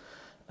engaged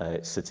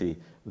city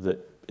that,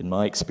 in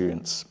my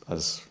experience,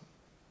 as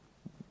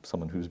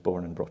someone who's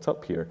born and brought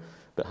up here,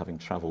 but having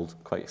travelled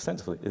quite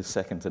extensively, is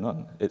second to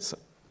none. It's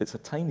a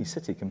tiny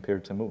city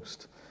compared to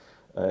most.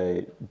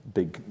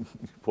 big,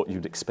 what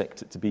you'd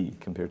expect it to be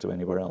compared to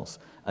anywhere else.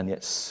 And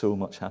yet so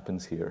much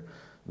happens here.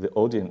 The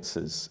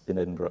audiences in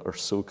Edinburgh are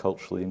so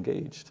culturally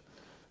engaged.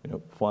 You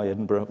know, why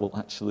Edinburgh? Well,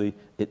 actually,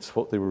 it's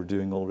what they were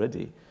doing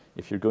already.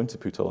 If you're going to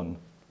put on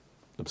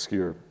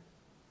obscure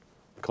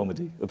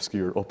comedy,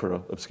 obscure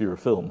opera, obscure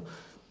film,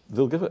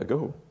 they'll give it a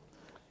go.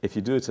 If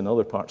you do it in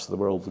other parts of the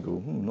world, they'll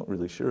go, not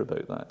really sure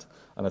about that.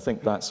 And I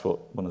think that's one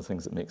of the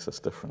things that makes us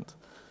different.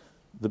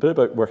 The bit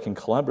about working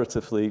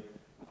collaboratively,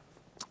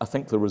 I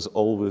think there was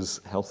always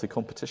healthy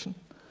competition.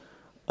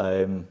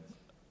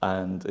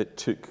 And it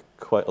took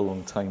quite a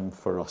long time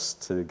for us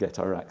to get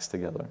our acts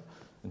together.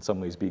 In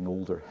some ways, being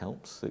older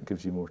helps. It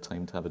gives you more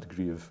time to have a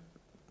degree of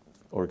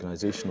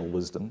organisational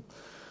wisdom.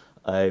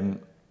 And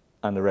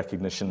a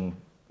recognition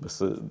with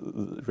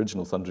the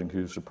original Thundering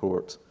Hooves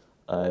report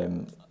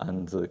and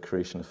the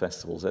creation of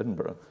Festivals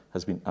Edinburgh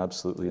has been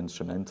absolutely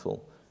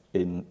instrumental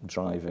in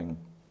driving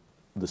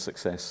the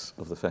success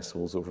of the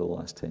festivals over the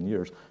last 10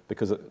 years,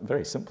 because it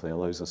very simply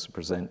allows us to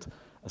present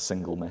a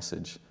single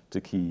message to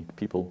key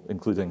people,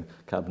 including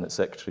cabinet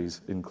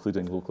secretaries,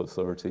 including local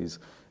authorities,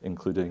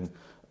 including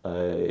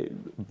a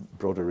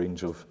broader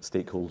range of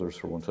stakeholders,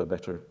 for want of a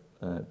better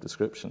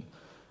description.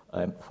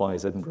 Why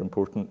is Edinburgh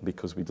important?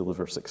 Because we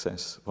deliver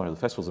success. Why are the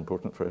festivals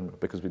important for Edinburgh?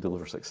 Because we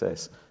deliver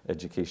success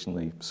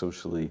educationally,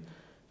 socially,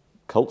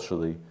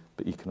 culturally,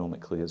 but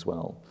economically as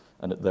well.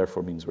 And it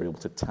therefore means we're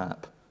able to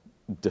tap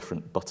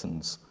different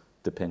buttons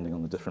depending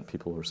on the different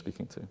people we're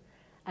speaking to.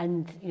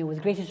 And with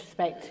the greatest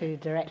respect to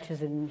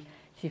directors and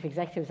chief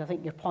executives, I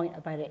think your point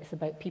about it's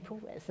about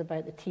people, it's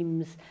about the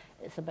teams,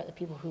 it's about the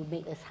people who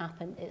make this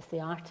happen, it's the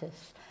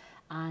artists.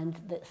 And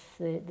that's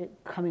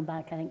coming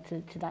back, I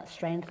think, to that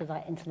strength of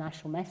that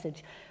international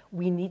message.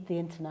 We need the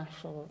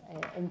international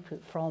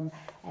input from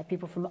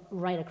people from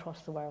right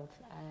across the world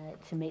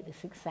to make the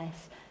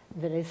success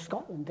that is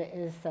Scotland, that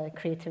is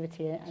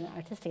creativity and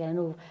artistic. And I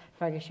know,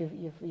 Fergus,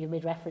 you've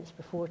made reference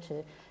before to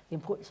the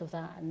importance of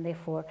that, and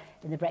therefore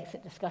in the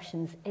Brexit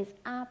discussions, it's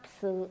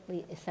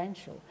absolutely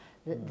essential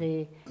that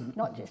it's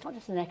not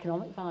just an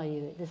economic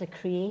value, there's a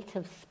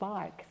creative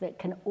spark that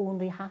can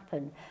only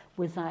happen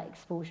with that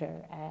exposure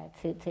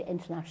to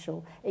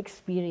international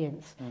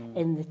experience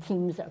in the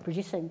teams that are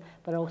producing,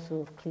 but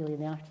also clearly in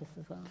the artists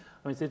as well.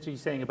 I mean, it's interesting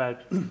saying about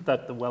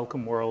that the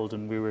welcome world,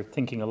 and we were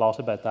thinking a lot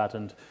about that,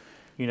 and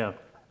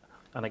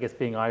and I guess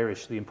being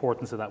Irish, the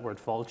importance of that word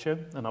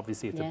fáilte, and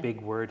obviously it's a big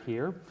word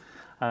here,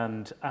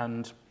 and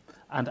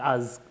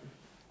as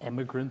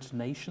immigrant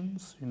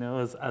nations,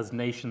 as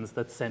nations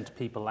that sent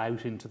people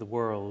out into the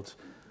world,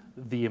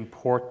 the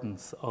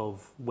importance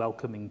of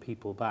welcoming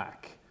people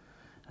back,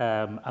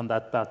 and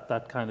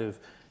that kind of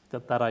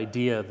that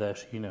idea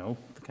that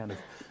the kind of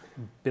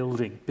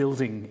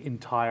building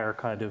entire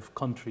kind of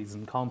countries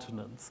and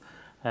continents,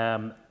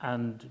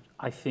 and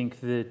I think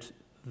that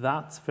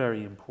that's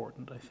very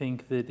important. I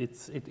think that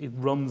it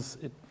runs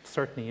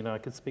certainly. I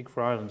could speak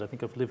for Ireland. I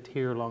think I've lived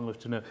here long enough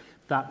to know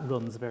that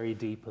runs very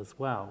deep as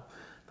well.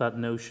 That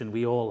notion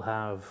we all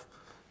have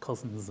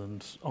cousins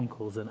and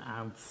uncles and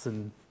aunts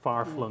in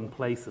far-flung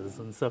places,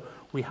 and so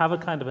we have a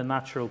kind of a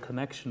natural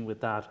connection with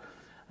that.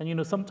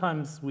 And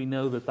sometimes we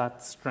know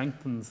that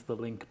strengthens the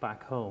link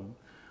back home,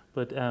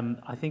 but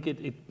I think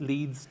it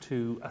leads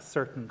to a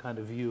certain kind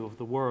of view of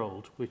the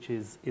world, which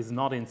is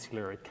not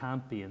insular. It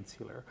can't be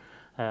insular,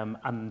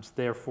 and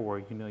therefore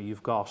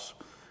you've got.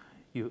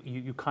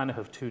 You kind of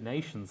have two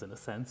nations in a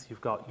sense.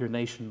 You've got your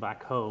nation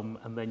back home,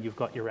 and then you've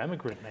got your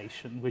emigrant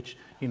nation, which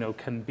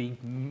can be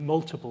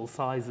multiple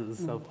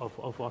sizes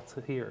of what's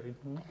here.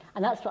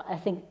 And that's what I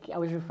think I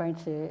was referring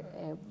to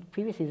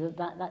previously.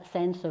 That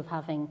sense of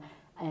having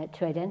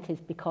two identities,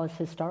 because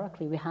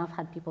historically we have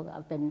had people that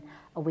have been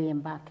away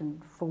and back and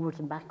forwards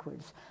and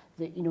backwards.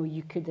 That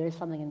there is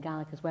something in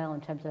Gaelic as well in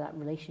terms of that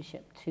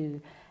relationship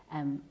to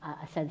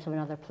a sense of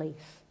another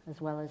place as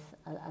well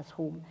as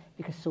home,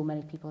 because so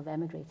many people have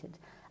emigrated,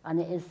 and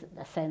it is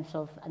a sense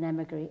of an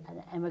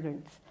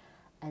immigrant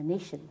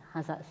nation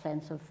has that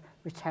sense of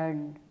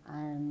return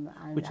and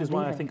which is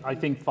why I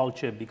think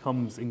fáilte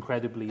becomes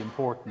incredibly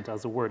important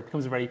as a word. It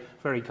becomes a very,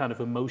 very kind of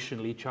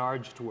emotionally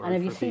charged word. And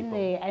have you seen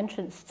the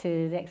entrance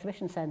to the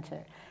exhibition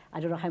centre? I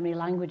don't know how many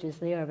languages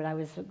there, but I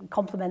was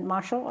compliment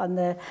Marshall on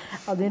the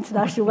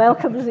international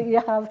welcomes that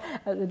you have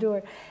at the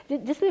door.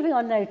 Just moving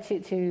on now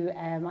to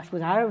I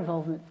suppose our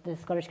involvement with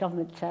the Scottish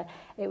Government.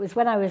 It was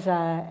when I was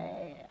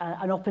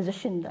an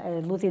opposition,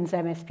 Lothian's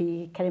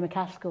MSP, Kenny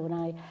McCaskill,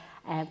 and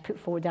I put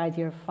forward the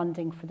idea of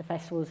funding for the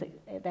festivals.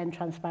 It then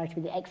transpired to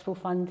be the Expo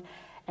Fund.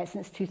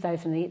 Since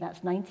 2008, that's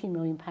 £19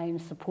 million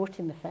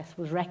supporting the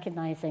festivals,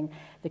 recognising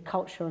the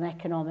cultural and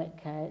economic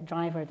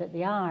driver that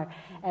they are,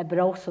 but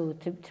also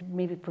to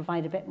maybe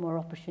provide a bit more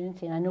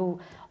opportunity. And I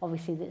know,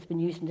 obviously, that it's been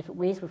used in different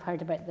ways. We've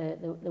heard about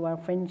the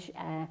World Fringe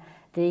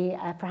Day.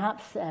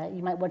 Perhaps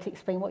you might want to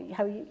explain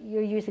how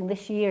you're using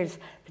this year's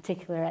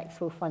particular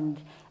Expo Fund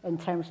in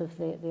terms of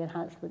the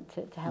enhancement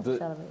to help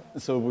celebrate.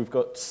 So we've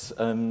got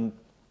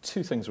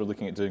two things we're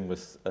looking at doing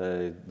with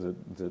the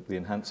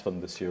Enhanced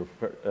Fund this year.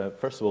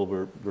 First of all,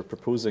 we're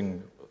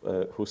proposing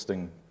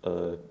hosting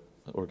a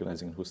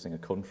organising and hosting a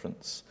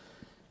conference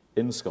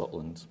in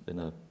Scotland, in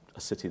a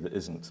city that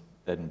isn't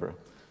Edinburgh.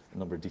 A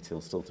number of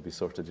details still to be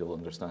sorted, you'll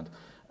understand,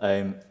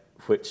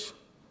 which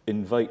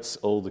invites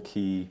all the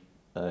key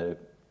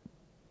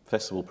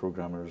festival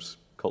programmers,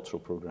 cultural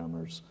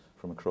programmers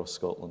from across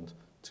Scotland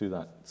to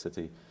that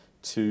city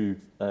to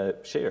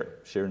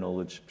share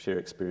knowledge, share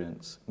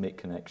experience, make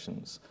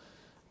connections,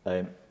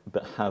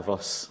 but have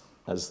us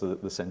as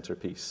the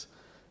centrepiece.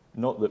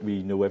 Not that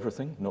we know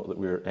everything, not that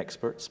we're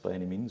experts by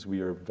any means.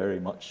 We are very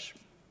much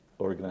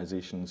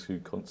organisations who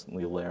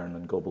constantly learn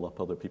and gobble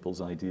up other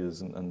people's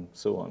ideas and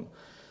so on.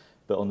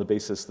 But on the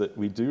basis that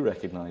we do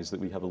recognise that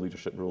we have a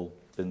leadership role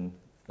in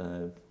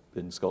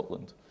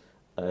Scotland,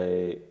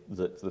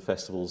 that the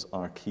festivals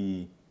are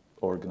key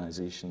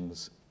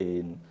organisations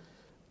in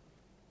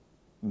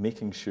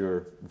making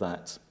sure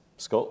that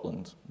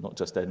Scotland, not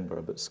just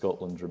Edinburgh, but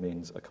Scotland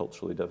remains a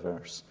culturally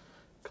diverse,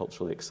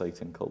 culturally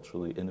exciting,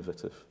 culturally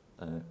innovative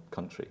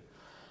country.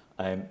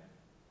 And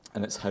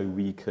it's how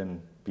we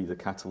can be the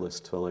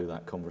catalyst to allow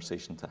that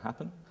conversation to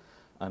happen,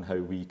 and how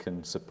we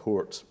can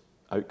support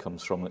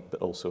outcomes from it, but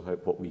also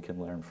what we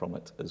can learn from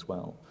it as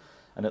well.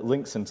 And it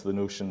links into the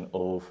notion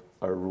of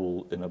our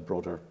role in a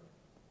broader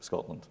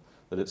Scotland,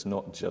 that it's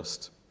not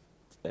just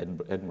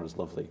Edinburgh's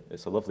lovely.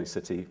 It's a lovely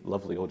city,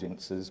 lovely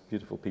audiences,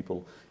 beautiful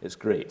people. It's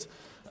great.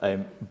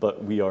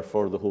 But we are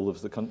for the whole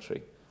of the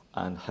country.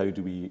 And how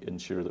do we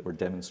ensure that we're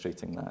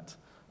demonstrating that?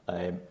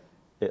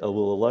 It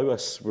will allow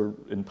us, we're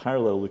in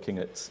parallel looking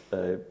at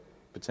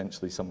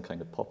potentially some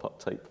kind of pop-up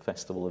type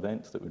festival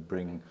event that would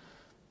bring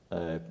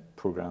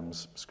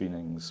programmes,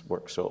 screenings,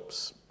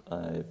 workshops,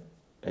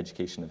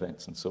 education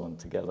events and so on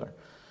together.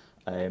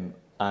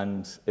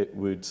 And it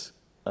would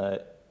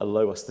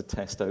allow us to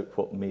test out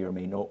what may or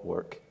may not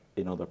work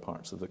in other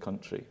parts of the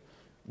country.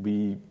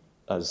 We,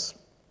 as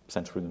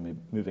Centre for the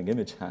Moving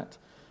Image Hat,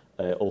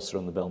 also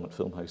run the Belmont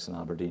Film House in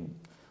Aberdeen.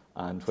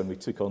 And when we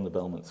took on the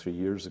Belmont 3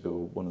 years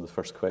ago, one of the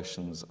first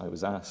questions I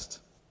was asked,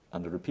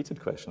 and a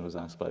repeated question I was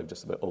asked by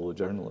just about all the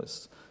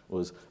journalists,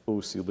 was, oh,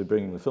 so you'll be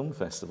bringing the film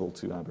festival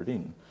to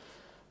Aberdeen?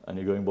 And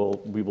you're going,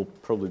 well, we will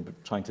probably be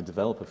trying to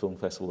develop a film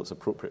festival that's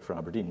appropriate for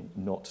Aberdeen,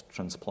 not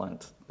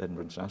transplant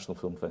Edinburgh International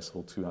Film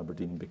Festival to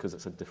Aberdeen because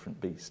it's a different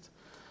beast.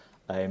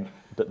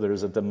 But there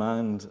is a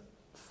demand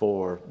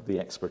for the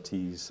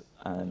expertise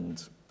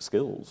and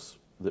skills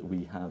that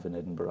we have in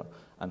Edinburgh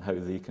and how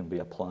they can be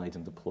applied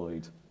and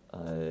deployed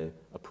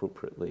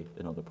appropriately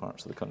in other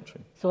parts of the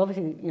country. So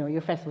obviously, you know,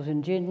 your festival's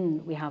in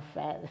June. We have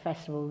the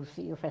festivals.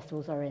 Your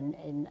festivals are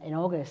in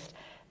August,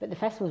 but the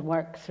festivals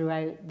work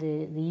throughout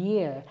the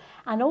year.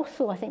 And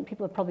also, I think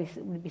people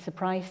would be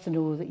surprised to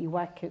know that you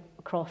work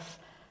across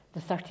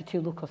the 32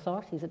 local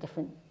authorities at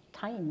different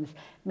times.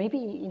 Maybe,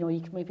 you know,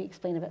 you could maybe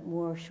explain a bit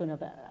more, Shona,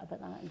 about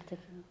that in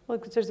particular. Well,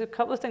 because there's a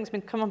couple of things. I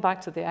mean, coming back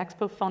to the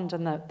Expo Fund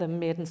and the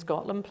Made in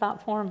Scotland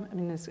platform, I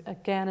mean,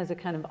 again, as a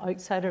kind of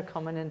outsider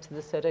coming into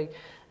the city,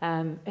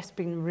 it's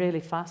been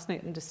really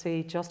fascinating to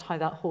see just how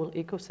that whole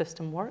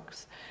ecosystem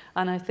works.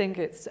 And I think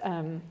it's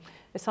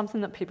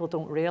something that people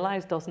don't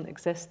realise doesn't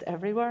exist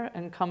everywhere.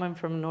 And coming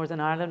from Northern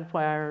Ireland,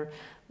 where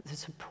the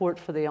support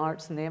for the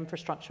arts and the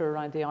infrastructure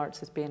around the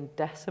arts is being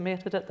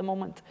decimated at the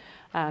moment.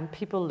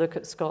 People look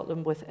at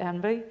Scotland with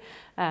envy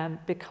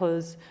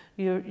because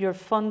you're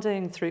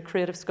funding through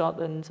Creative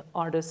Scotland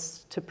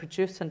artists to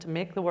produce and to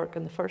make the work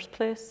in the first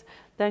place.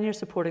 Then you're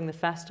supporting the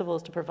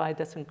festivals to provide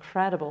this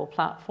incredible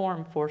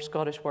platform for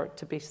Scottish work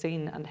to be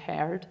seen and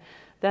heard.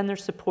 Then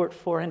there's support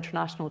for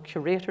international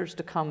curators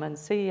to come and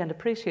see and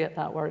appreciate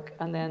that work.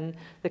 And then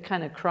the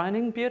kind of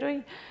crowning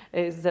beauty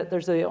is that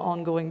there's an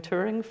ongoing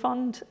touring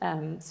fund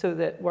so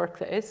that work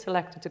that is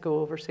selected to go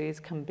overseas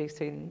can be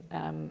seen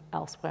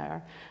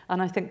elsewhere.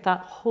 And I think that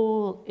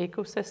whole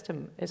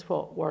ecosystem is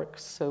what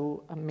works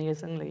so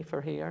amazingly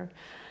for here.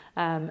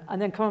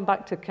 And then coming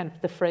back to kind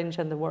of the fringe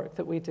and the work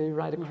that we do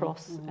right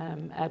across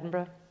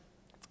Edinburgh.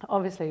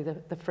 Obviously,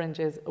 the fringe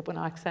is open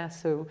access,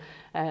 so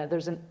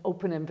there's an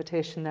open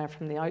invitation there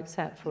from the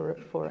outset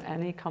for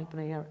any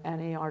company or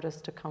any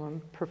artist to come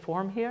and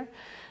perform here.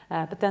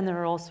 But then there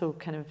are also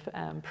kind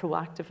of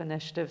proactive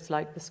initiatives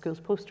like the Schools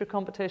Poster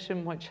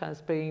Competition, which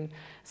has been,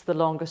 it's the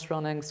longest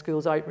running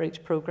schools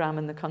outreach programme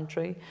in the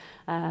country.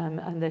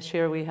 And this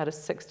year we had a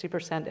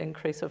 60%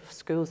 increase of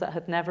schools that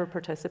had never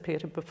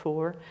participated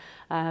before.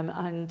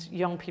 And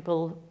young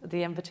people,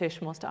 the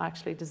invitation was to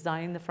actually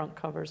design the front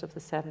covers of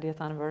the 70th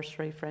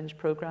anniversary Fringe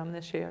programme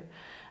this year.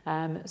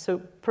 So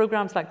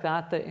programmes like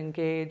that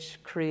engage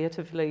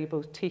creatively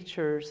both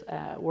teachers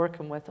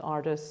working with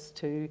artists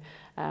to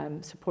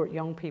support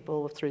young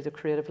people through the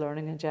creative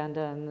learning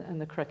agenda and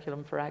the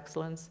curriculum for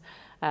excellence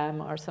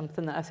are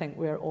something that I think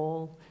we're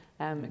all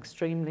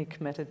extremely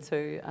committed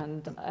to,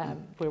 and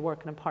we're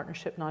working in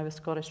partnership now with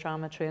Scottish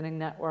Drama Training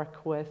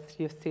Network, with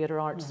Youth Theatre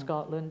Arts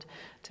Scotland,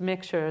 to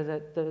make sure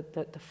that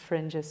the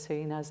Fringe is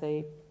seen as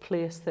a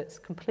place that's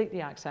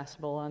completely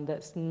accessible and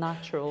that's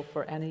natural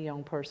for any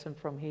young person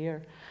from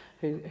here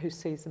who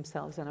sees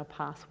themselves in a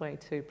pathway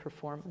to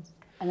performance.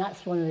 And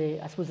that's one of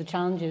the, I suppose, the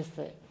challenges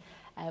that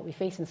we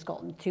face in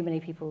Scotland. Too many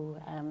people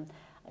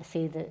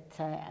say that,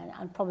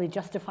 and probably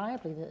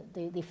justifiably,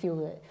 that they feel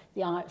that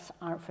the arts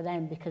aren't for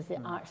them because the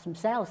arts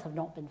themselves have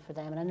not been for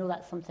them. And I know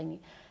that's something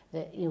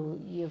that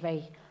you're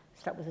very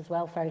struck with as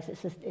well,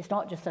 Fergus. It's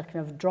not just a kind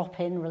of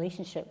drop-in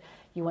relationship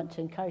you want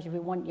to encourage. If we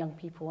want young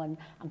people and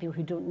people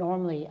who don't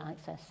normally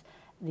access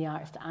the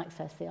arts to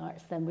access the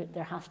arts, then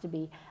there has to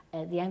be,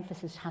 the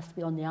emphasis has to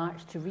be on the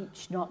arts to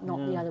reach, not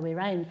the other way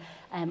around.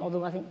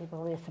 Although I think people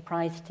are really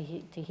surprised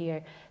to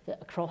hear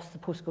that across the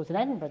postcodes in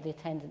Edinburgh, the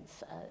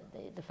attendance,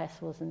 the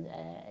festivals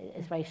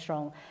is very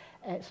strong.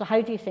 So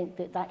how do you think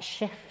that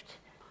shift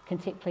can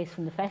take place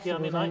from the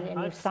festivals? Yeah,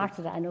 and you've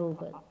started it, I know,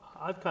 but...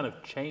 I've kind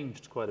of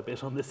changed quite a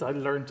bit on this. I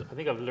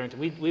think I've learned,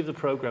 we have the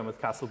program with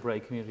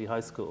Castlebrae Community High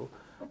School,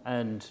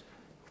 and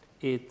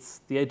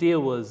the idea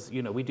was,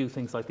 we do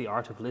things like the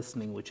art of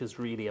listening, which is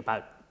really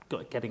about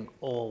getting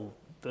all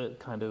the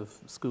kind of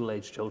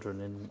school-age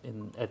children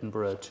in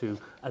Edinburgh to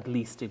at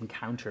least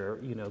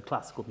encounter,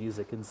 classical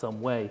music in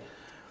some way.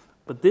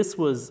 But this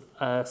was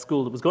a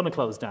school that was going to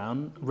close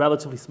down,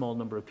 relatively small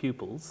number of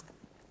pupils,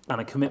 and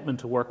a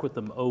commitment to work with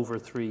them over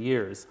 3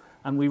 years.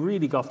 And we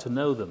really got to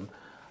know them.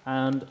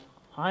 And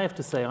I have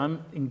to say,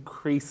 I'm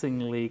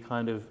increasingly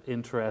kind of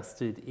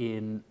interested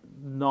in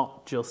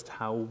not just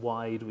how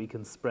wide we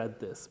can spread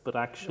this, but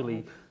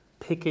actually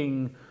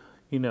picking,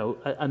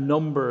 a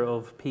number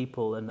of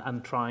people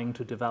and trying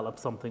to develop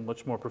something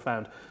much more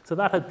profound. So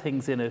that had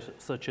things in it,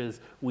 such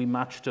as we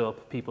matched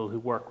up people who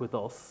work with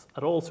us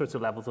at all sorts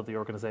of levels of the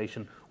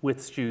organisation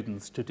with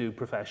students to do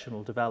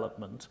professional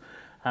development.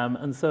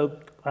 And so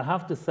I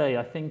have to say,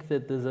 I think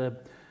that there's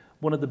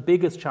one of the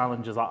biggest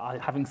challenges,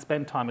 having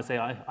spent time,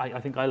 I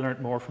think I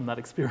learned more from that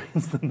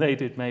experience than they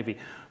did maybe,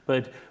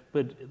 but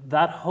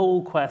that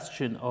whole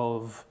question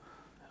of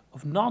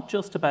not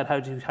just about how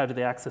do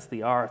they access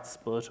the arts,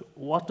 but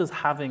what does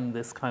having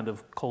this kind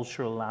of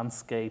cultural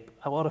landscape,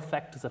 what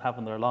effect does it have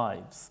on their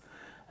lives?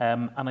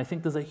 And I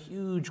think there's a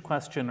huge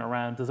question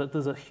around,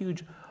 there's a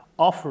huge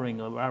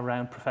offering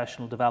around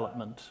professional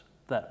development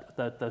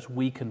that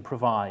we can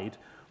provide,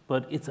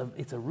 but it's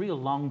a real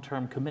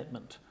long-term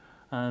commitment.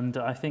 And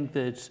I think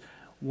that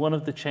one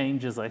of the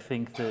changes I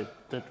think that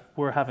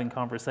we're having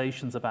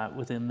conversations about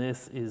within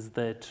this is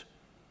that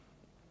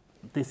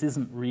this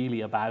isn't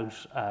really about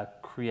a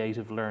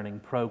creative learning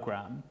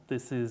program.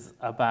 This is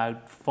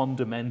about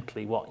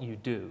fundamentally what you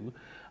do.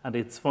 And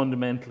it's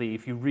fundamentally,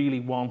 if you really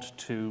want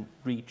to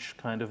reach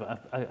kind of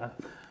a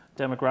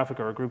demographic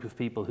or a group of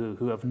people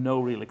who have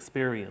no real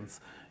experience,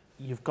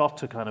 you've got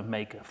to kind of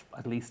make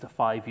at least a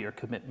 5-year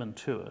commitment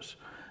to it.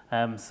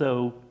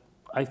 So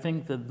I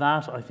think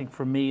that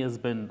for me has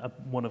been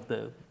one of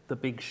the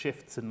big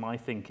shifts in my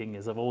thinking.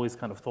 Is I've always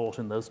kind of thought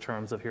in those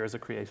terms of here's a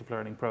creative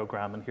learning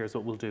program and here's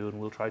what we'll do and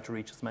we'll try to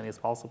reach as many as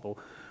possible,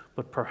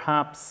 but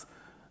perhaps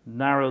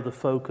narrow the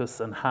focus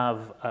and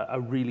have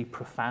a really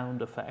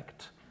profound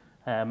effect,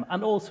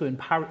 and also in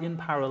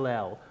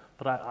parallel.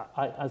 But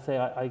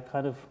I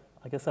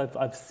guess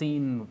I've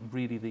seen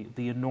really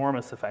the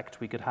enormous effect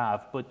we could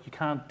have, but you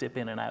can't dip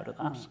in and out of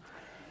that.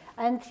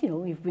 And,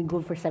 we've been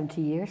going for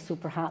 70 years, so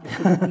perhaps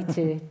we don't need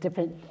to dip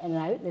in and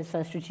out. There's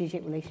a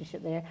strategic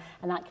relationship there,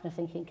 and that kind of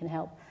thinking can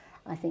help.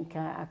 I think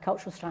a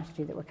cultural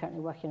strategy that we're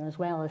currently working on as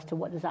well as to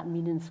what does that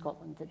mean in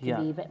Scotland, to be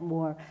a bit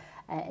more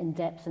in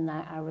depth in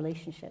our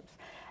relationships.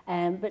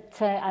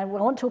 But I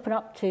want to open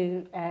up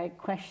to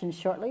questions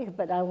shortly,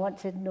 but I want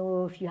to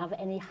know if you have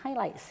any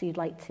highlights you'd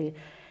like to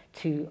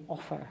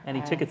offer.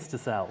 Any tickets to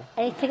sell?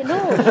 Any tickets? No.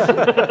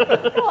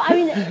 No, I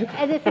mean,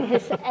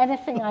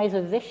 anything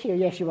either this year,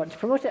 yes, you want to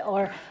promote it,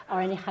 or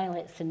any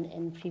highlights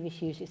in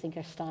previous years you think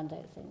are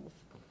standout things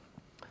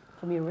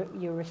from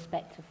your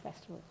respective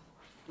festivals.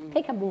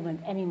 Pick a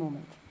moment, any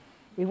moment.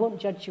 We won't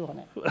judge you on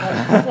it.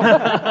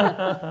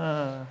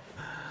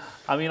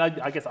 I mean,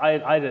 I guess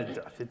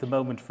the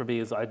moment for me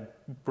is I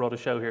brought a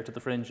show here to the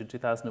Fringe in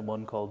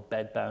 2001 called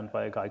Bedbound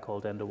by a guy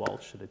called Enda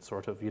Walsh, and it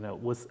sort of,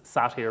 was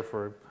sat here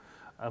for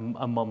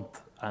a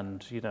month,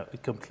 and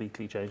it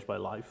completely changed my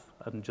life,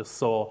 and just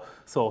saw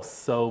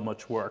so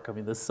much work. I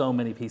mean, there's so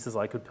many pieces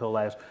I could pull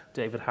out.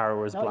 David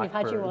Harrower's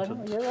Blackbird. You've had your one.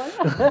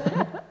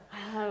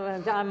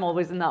 I'm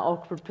always in that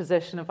awkward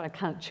position if I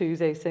can't choose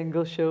a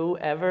single show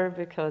ever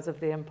because of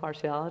the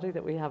impartiality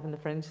that we have in the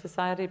Fringe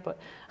Society. But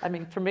I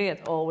mean, for me,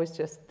 it's always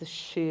just the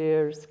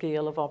sheer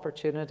scale of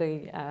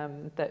opportunity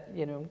that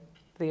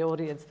the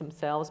audience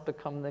themselves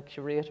become the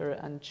curator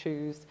and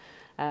choose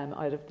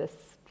out of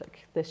this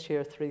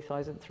year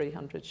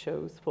 3,300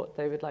 shows what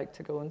they would like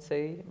to go and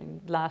see. I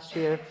mean, last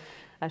year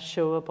a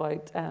show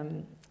about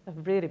a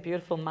really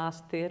beautiful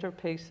mass theatre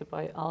piece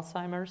about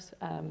Alzheimer's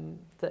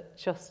that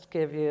just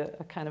gave you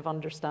a kind of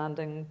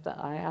understanding that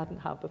I hadn't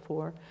had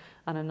before,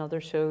 and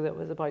another show that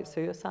was about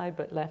suicide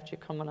but left you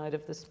coming out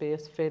of the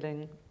space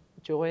feeling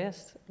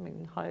joyous. I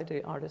mean, how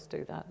do artists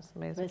do that? It's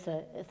amazing.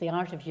 It's the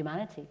art of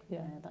humanity. Yeah,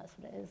 that's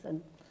what it is.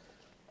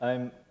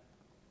 And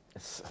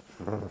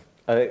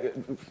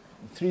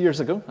 3 years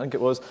ago, I think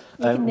it was.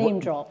 You can name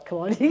drop, come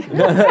on.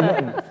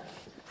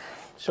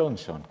 Sean.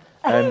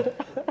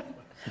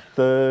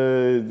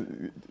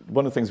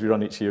 One of the things we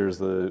run each year is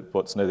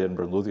what's now the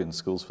Edinburgh and Lothian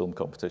Schools Film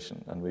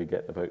Competition, and we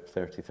get about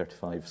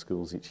 35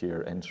 schools each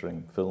year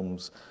entering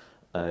films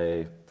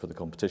for the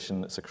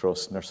competition. It's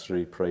across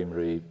nursery,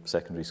 primary,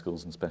 secondary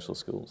schools and special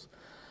schools.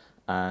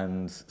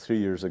 And 3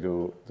 years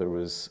ago, there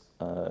was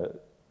a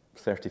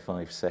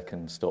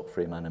 35-second stop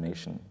frame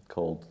animation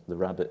called The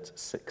Rabbit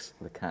Sicks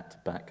the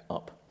Cat Back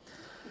Up.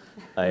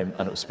 And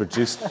it was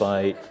produced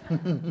by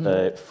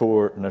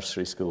 4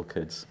 nursery school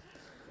kids.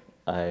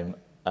 And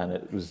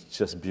it was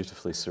just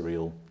beautifully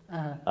surreal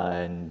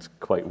and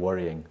quite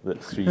worrying that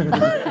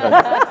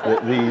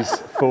that these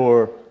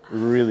 4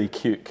 really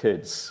cute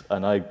kids,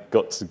 and I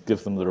got to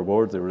give them the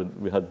reward.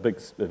 We had a big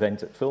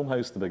event at Film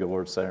House, the big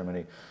award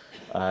ceremony,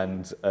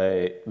 and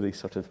they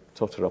sort of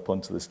totter up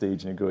onto the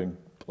stage and you're going,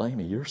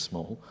 blimey, you're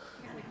small.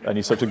 And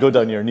you sort of go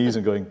down your knees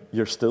and going,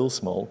 you're still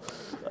small.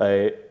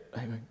 I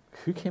went,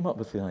 who came up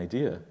with the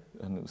idea?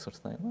 And it was sort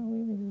of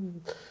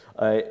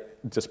like,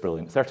 just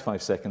brilliant.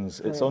 35 seconds.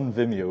 It's on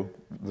Vimeo.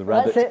 The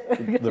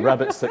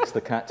rabbit sicks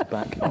the cat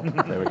back up.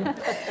 There we go.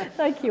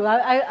 Thank you.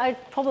 I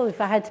probably, if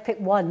I had to pick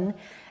one,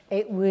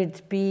 it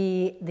would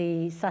be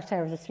the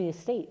Satire of the Three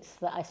Estates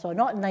that I saw,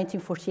 not in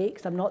 1948,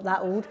 because I'm not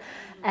that old,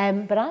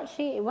 but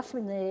actually it must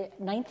have been the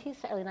 90s,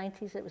 early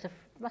 90s. It was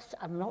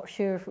I'm not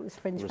sure if it was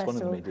Fringe Festival. It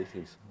was one in the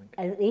mid-80s,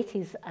 I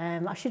think. 80s.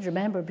 I should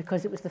remember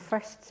because it was the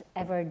first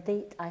ever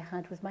date I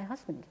had with my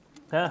husband.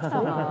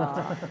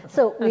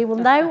 So we will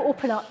now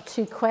open up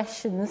to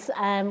questions.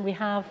 We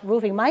have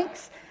roving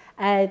mics.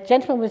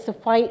 Gentleman with the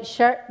white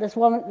shirt, there's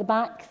one at the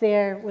back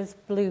there with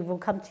blue. We'll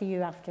come to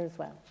you after as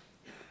well.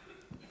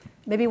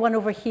 Maybe one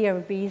over here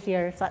would be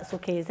easier if that's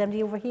okay. Is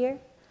anybody over here?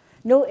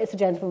 No, it's a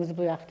gentleman with the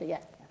blue after. Yeah,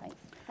 thanks.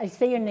 I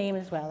say your name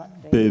as well.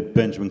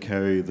 Benjamin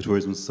Carey, the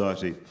Tourism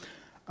Society.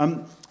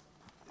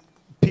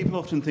 People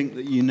often think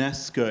that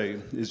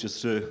UNESCO is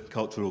just a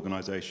cultural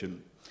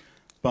organisation,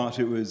 but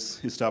it was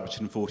established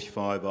in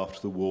 1945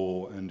 after the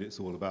war, and it's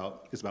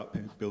about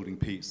building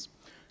peace.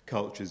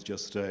 Culture is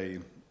just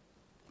an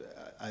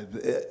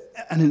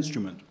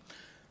instrument.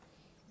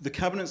 The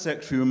Cabinet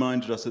Secretary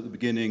reminded us at the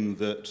beginning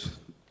that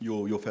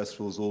your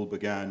festivals all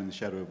began in the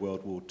shadow of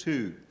World War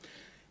II.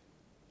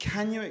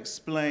 Can you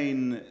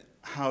explain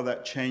how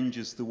that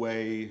changes the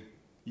way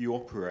you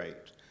operate?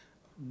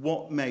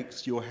 What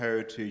makes your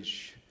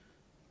heritage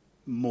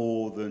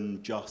more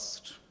than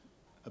just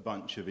a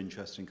bunch of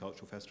interesting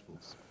cultural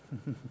festivals?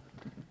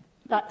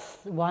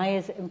 Why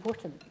is it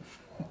important?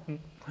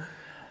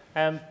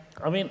 I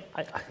mean,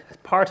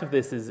 part of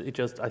this is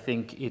I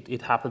think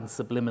it happens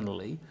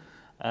subliminally.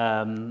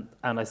 And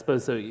I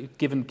suppose so.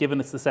 Given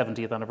it's the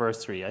 70th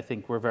anniversary, I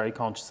think we're very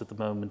conscious at the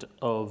moment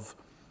of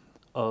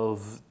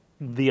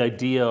the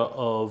idea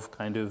of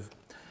kind of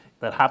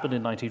that happened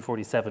in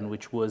 1947,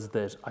 which was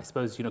that I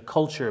suppose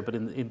culture, but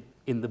in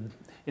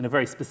a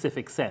very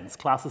specific sense,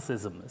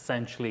 classicism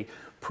essentially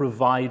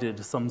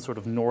provided some sort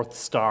of North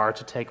Star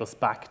to take us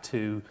back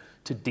to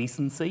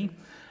decency,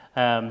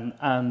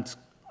 and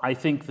I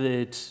think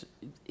that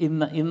in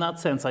that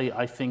sense,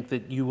 I think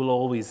that you will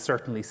always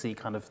certainly see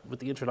kind of with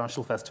the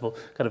International Festival,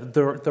 kind of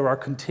there are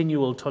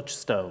continual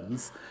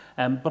touchstones,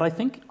 but I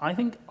think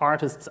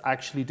artists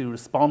actually do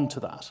respond to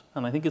that,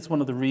 and I think it's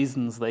one of the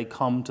reasons they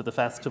come to the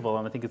festival,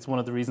 and I think it's one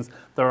of the reasons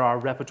there are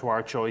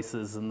repertoire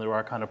choices and there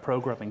are kind of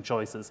programming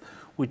choices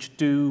which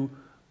do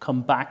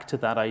come back to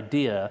that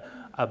idea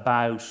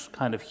about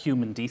kind of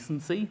human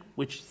decency,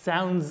 which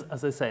sounds,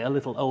 as I say, a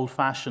little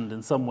old-fashioned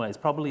in some ways,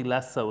 probably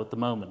less so at the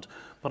moment.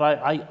 But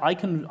I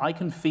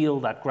can feel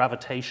that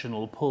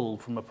gravitational pull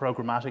from a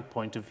programmatic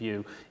point of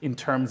view in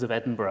terms of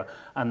Edinburgh,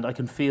 and I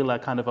can feel a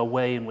kind of a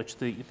way in which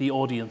the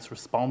audience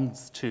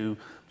responds to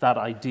that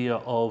idea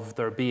of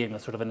there being a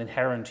sort of an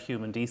inherent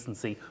human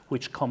decency,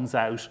 which comes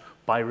out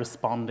by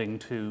responding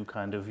to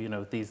kind of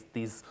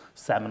these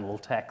seminal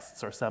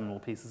texts or seminal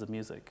pieces of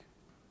music.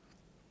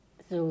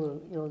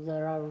 So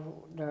there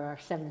are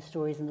 7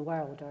 stories in the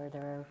world, or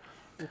there are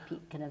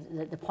kind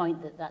of the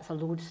point that that's a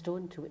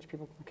lodestone to which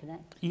people can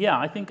connect. Yeah,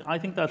 I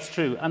think that's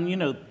true, and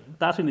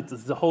that in it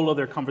is a whole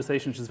other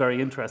conversation which is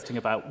very interesting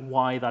about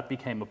why that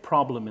became a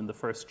problem in the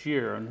first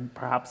year, and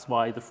perhaps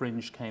why the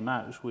Fringe came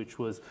out, which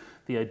was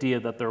the idea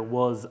that there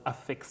was a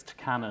fixed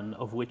canon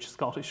of which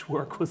Scottish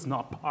work was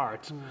not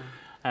part.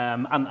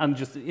 And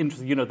just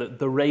interesting,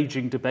 the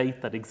raging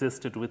debate that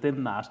existed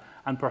within that,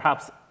 and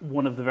perhaps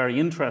one of the very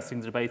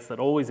interesting debates that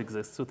always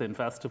exists within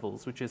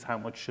festivals, which is how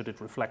much should it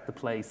reflect the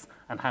place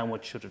and how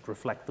much should it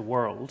reflect the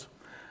world.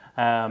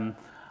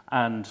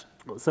 And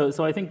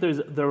so I think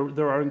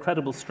there are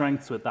incredible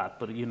strengths with that,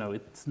 but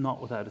it's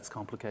not without its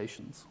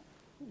complications.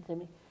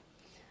 Jimmy?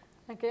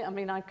 Okay, I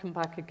mean, I come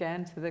back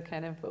again to the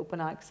kind of open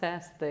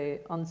access, the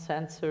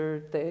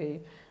uncensored,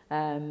 the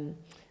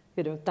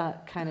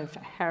that kind of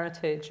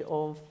heritage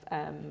of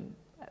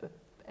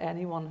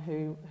anyone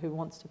who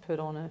wants to put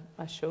on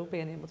a show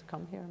being able to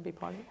come here and be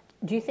part of it.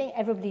 Do you think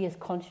everybody is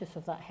conscious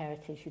of that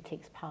heritage who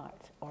takes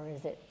part, or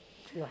is it,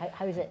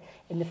 how is it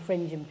in the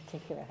Fringe in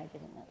particular? How do you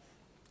think that's?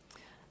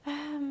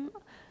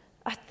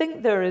 I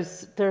think there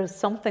is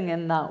something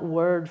in that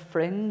word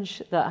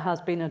fringe that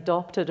has been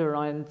adopted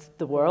around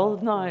the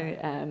world now.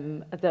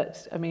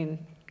 That, I mean,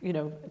 you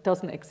know, it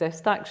doesn't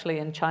exist actually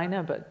in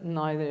China, but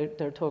now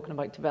they're talking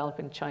about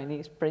developing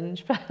Chinese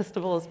fringe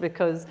festivals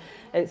because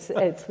it's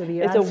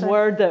a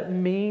word that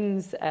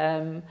means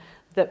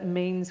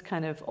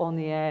kind of on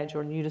the edge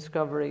or new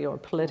discovery or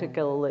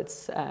political.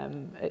 It's the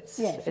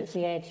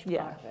edge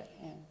part of it.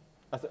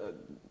 Yeah.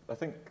 I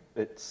think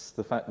it's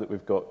the fact that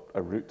we've got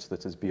a route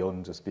that is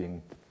beyond just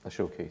being a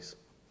showcase.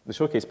 The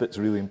showcase bit's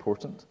really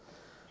important,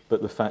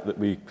 but the fact that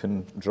we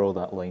can draw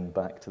that line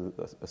back to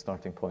a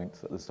starting point,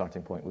 that the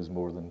starting point was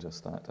more than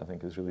just that, I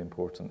think is really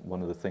important.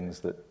 One of the things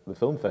that the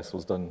film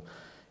festival's done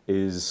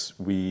is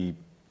I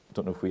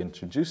don't know if we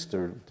introduced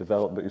or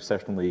developed, but we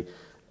certainly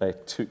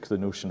took the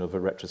notion of a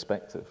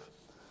retrospective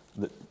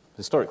that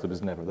historically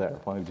was never there.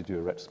 Why would you do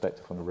a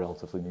retrospective on a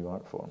relatively new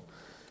art form?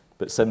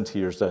 But 70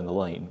 years down the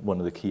line, one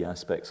of the key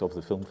aspects of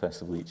the film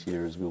festival each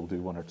year is we'll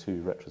do 1 or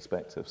 2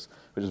 retrospectives,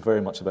 which is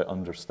very much about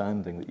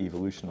understanding the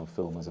evolution of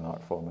film as an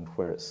art form and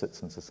where it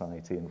sits in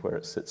society and where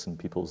it sits in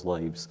people's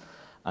lives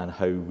and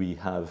how we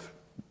have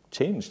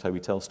changed how we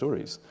tell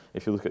stories.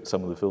 If you look at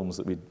some of the films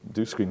that we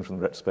do screen from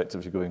the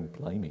retrospectives, you're going,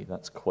 blimey,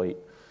 that's quite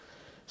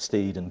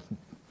staid and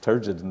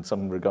turgid in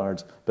some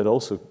regards, but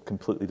also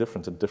completely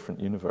different, a different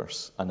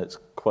universe. And it's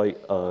quite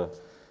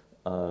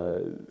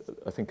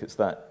I think it's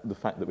the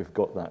fact that we've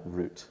got that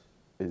route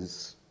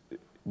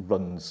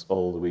runs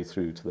all the way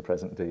through to the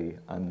present day.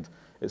 And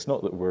it's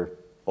not that we're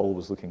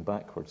always looking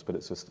backwards, but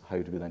it's just how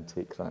do we then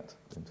take that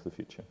into the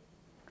future.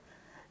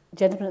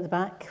 Gentleman at the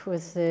back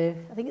with the,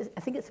 I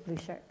think it's a blue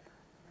shirt.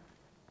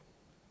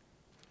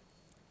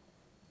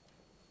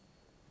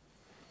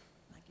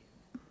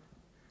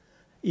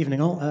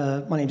 Evening all,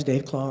 my name's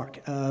Dave Clark.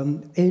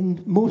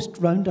 In most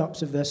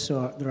roundups of this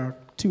sort, there are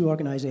 2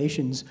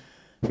 organisations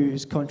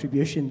whose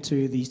contribution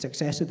to the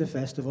success of the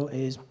festival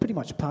is pretty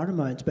much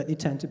paramount, but they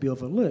tend to be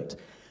overlooked.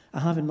 I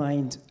have in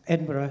mind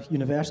Edinburgh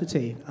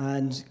University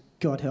and,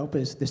 God help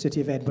us, the City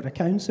of Edinburgh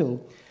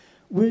Council.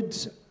 Would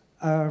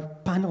our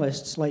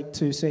panellists like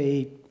to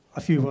say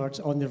a few words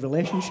on their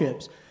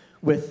relationships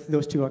with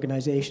those 2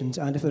 organisations,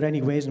 and if there are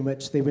any ways in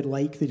which they would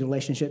like the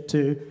relationship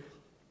to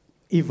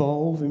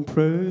evolve,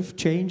 improve,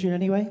 change in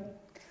any way?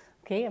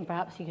 Okay, and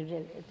perhaps you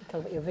could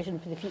talk about your vision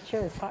for the future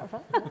as part of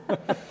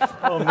that.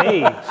 Oh, me?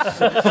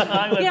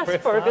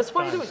 Yes, Fergus,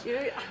 why don't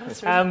you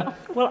answer?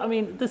 Well, I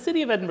mean, the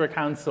City of Edinburgh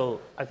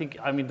Council,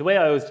 the way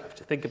I always have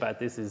to think about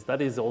this is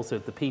that is also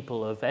the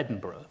people of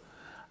Edinburgh.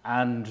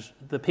 And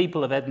the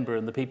people of Edinburgh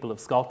and the people of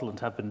Scotland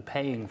have been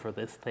paying for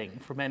this thing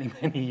for many,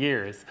 many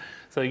years.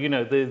 So, you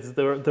know,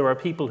 there are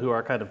people who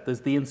are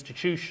there's the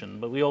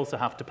institution, but we also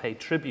have to pay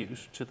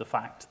tribute to the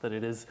fact that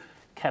it is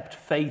kept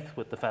faith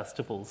with the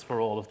festivals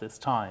for all of this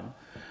time.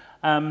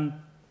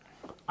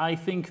 I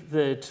think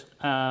that,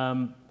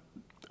 I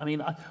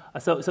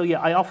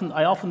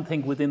often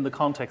think within the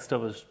context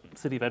of it,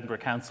 City of Edinburgh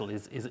Council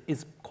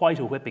is quite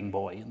a whipping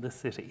boy in this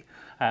city.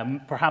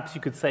 Perhaps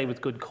you could say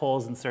with good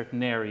cause in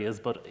certain areas,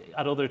 but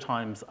at other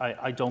times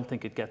I don't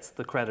think it gets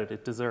the credit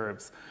it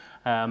deserves.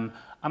 And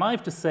I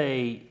have to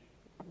say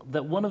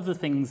that one of the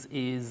things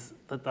is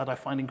that I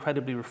find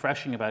incredibly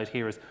refreshing about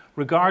here is,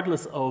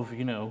 regardless of,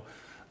 you know,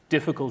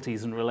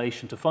 difficulties in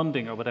relation to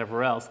funding or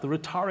whatever else, the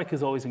rhetoric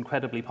is always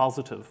incredibly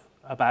positive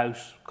about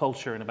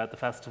culture and about the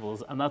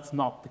festivals, and that's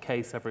not the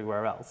case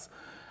everywhere else.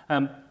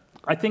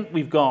 I think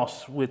we've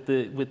got, with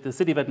the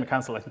City of Edinburgh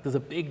Council, I think there's a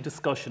big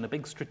discussion, a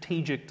big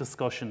strategic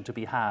discussion to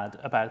be had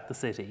about the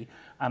city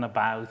and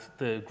about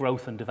the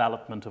growth and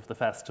development of the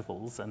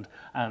festivals, and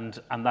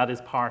that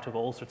is part of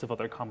all sorts of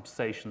other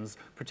conversations,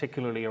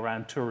 particularly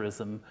around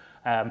tourism.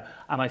 And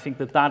I think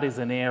that is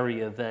an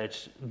area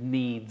that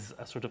needs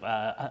a sort of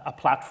a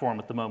platform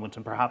at the moment.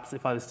 And perhaps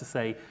if I was to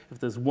say, if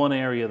there's one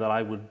area that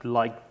I would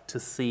like to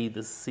see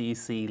the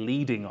CC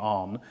leading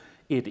on,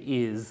 it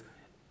is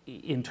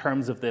in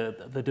terms of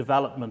the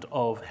development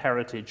of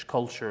heritage,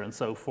 culture and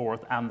so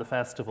forth, and the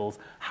festivals.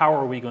 How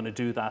are we going to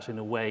do that in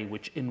a way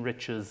which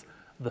enriches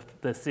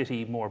the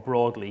city more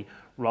broadly,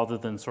 rather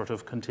than sort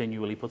of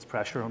continually puts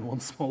pressure on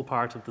one small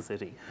part of the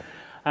city?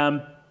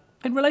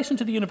 In relation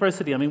to the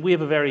university, I mean, we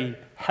have a very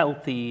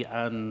healthy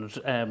and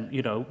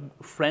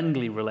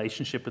friendly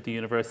relationship with the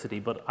university,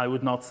 but I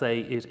would not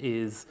say it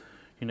is,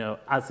 you know,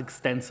 as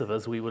extensive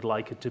as we would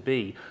like it to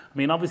be. I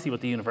mean, obviously what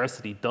the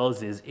university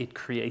does is it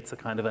creates a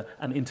kind of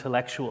an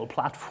intellectual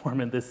platform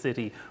in this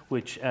city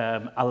which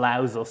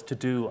allows us to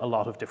do a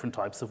lot of different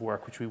types of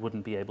work which we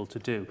wouldn't be able to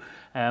do.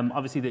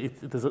 Obviously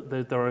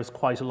there is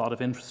quite a lot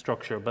of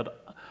infrastructure,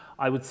 but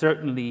I would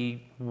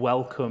certainly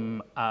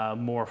welcome a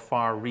more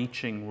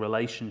far-reaching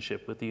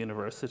relationship with the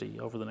university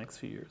over the next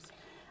few years.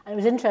 And it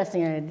was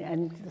interesting,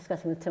 and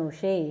discussing with Tim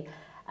O'Shea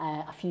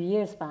a few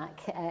years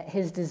back,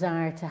 his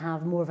desire to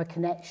have more of a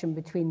connection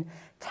between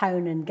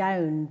town and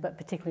gown, but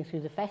particularly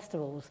through the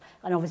festivals,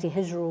 and obviously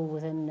his role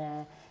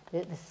within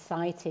the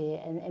society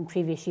in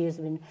previous years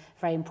have been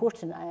very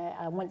important.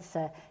 I once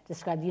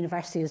described the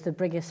university as the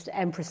biggest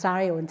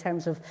impresario in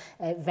terms of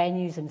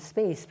venues and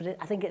space, but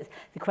I think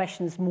the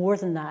question is more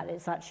than that.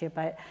 It's actually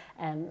about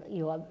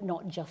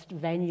not just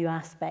venue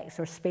aspects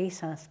or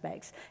space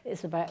aspects.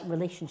 It's about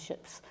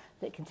relationships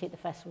that can take the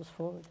festivals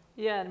forward.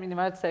 Yeah, I mean,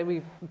 I'd say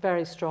we've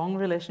very strong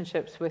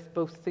relationships with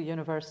both the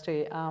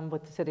university and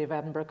with the City of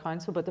Edinburgh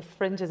Council, but the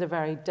Fringe is a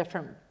very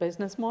different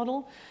business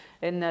model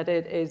in that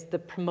it is the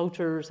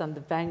promoters and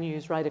the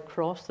venues right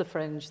across the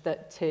Fringe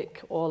that take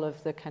all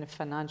of the kind of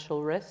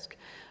financial risk.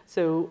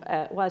 So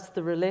whilst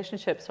the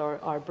relationships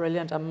are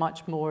brilliant and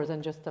much more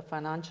than just the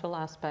financial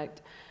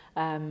aspect,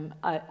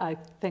 I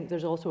think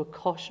there's also a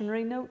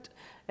cautionary note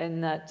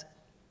in that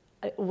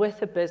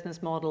with a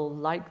business model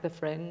like the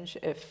Fringe,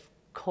 if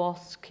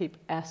costs keep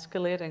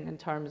escalating in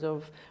terms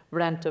of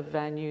rent of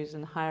venues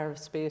and hire of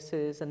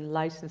spaces and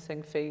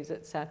licensing fees,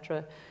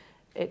 etc.,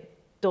 it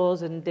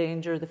does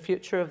endanger the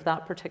future of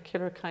that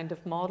particular kind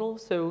of model.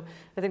 So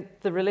I think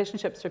the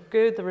relationships are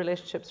good, the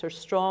relationships are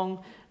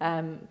strong.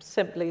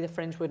 Simply the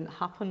Fringe wouldn't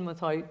happen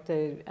without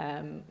the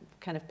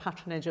kind of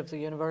patronage of the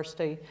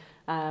university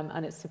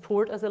and its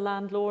support as a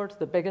landlord,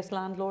 the biggest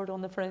landlord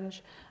on the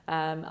Fringe,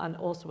 and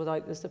also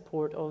without the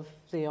support of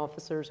the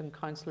officers and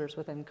councillors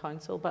within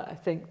council. But I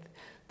think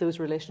those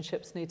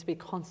relationships need to be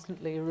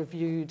constantly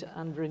reviewed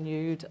and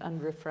renewed and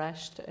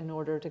refreshed in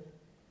order to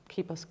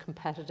keep us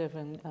competitive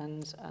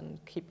and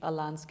keep a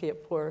landscape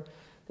where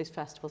these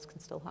festivals can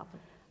still happen.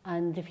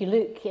 And if you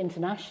look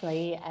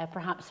internationally,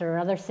 perhaps there are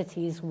other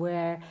cities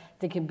where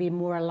there can be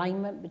more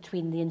alignment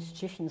between the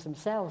institutions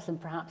themselves than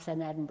perhaps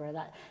in Edinburgh.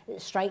 That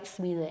it strikes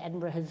me that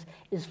Edinburgh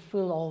is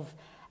full of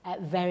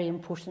very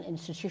important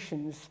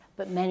institutions,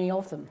 but many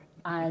of them.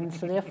 And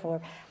so therefore,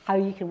 how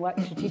you can work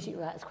strategically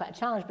with that is quite a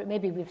challenge. But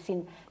maybe we've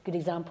seen good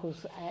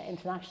examples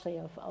internationally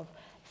of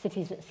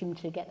cities that seem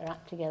to get their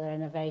act together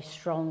in a very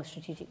strong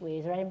strategic way.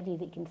 Is there anybody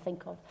that you can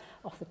think of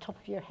off the top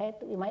of your head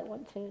that we might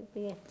want to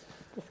be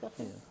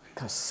discussing? Yeah.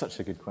 That's such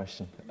a good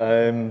question.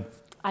 I'm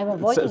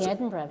avoiding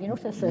Edinburgh, have you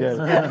noticed this?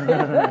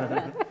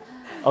 Yeah.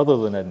 Other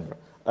than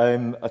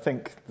Edinburgh. I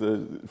think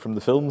from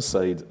the film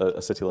side,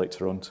 a city like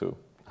Toronto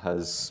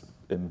has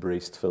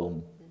embraced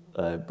film,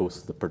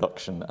 both the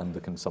production and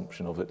the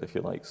consumption of it, if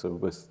you like. So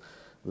with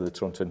the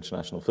Toronto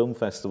International Film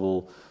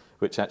Festival,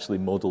 which actually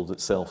modelled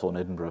itself on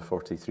Edinburgh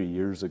 43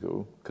 years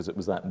ago, because it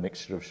was that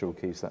mixture of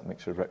showcase, that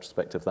mixture of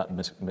retrospective, that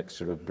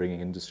mixture of bringing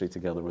industry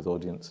together with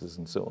audiences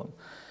and so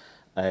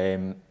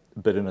on.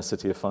 But in a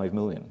city of 5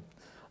 million.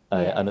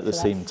 And at the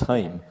same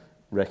time,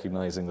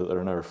 recognising that they're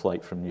an hour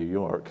flight from New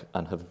York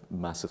and have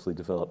massively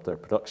developed their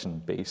production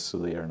base, so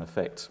they are in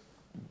effect,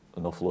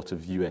 an awful lot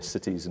of US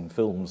cities and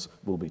films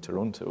will be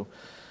Toronto,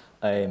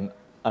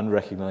 and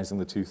recognising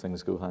the two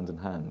things go hand in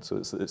hand. So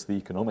it's the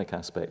economic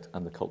aspect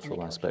and the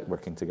cultural aspect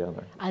working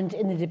together. And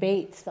in the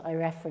debates that I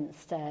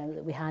referenced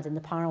that we had in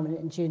the Parliament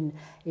in June,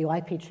 I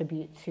paid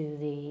tribute to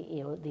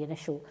the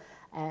initial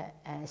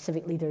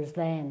civic leaders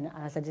then,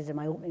 as I did in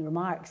my opening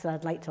remarks, and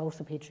I'd like to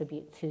also pay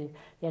tribute to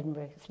the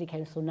Edinburgh City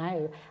Council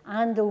now.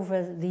 And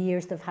over the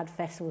years, they've had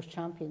festivals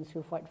champions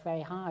who have worked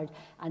very hard,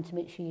 and to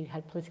make sure you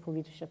had political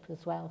leadership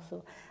as well.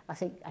 So I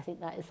think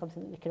that is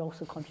something that we can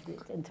also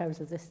contribute in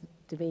terms of this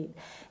debate.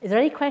 Is there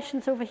any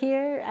questions over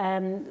here?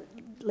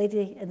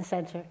 Lady in the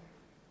centre.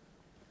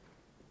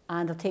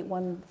 And I'll take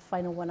one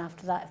final one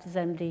after that if there's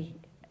anybody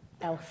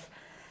else.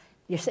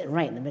 You're sitting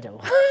right in the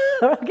middle.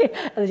 Okay,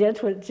 and the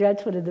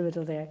gentleman in the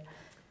middle there.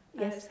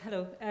 Yes.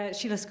 Hello,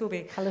 Sheila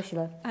Scobie. Hello,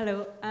 Sheila.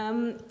 Hello.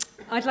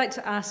 I'd like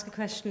to ask a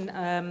question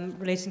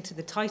relating to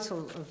the title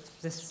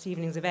of this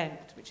evening's event,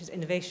 which is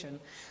innovation.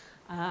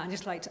 I'd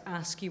just like to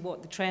ask you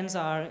what the trends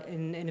are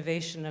in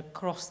innovation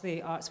across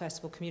the Arts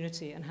Festival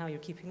community and how you're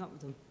keeping up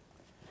with them.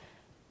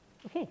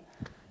 Okay,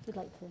 would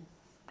like to...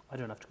 I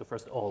don't have to go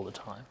first all the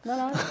time.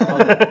 No.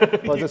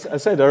 Well, as I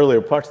said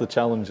earlier, part of the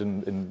challenge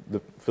in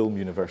the film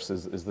universe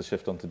is the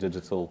shift onto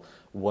digital.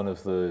 One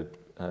of the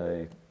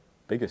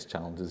biggest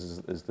challenges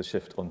is the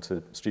shift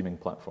onto streaming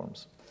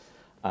platforms.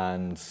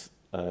 And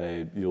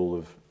you'll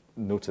have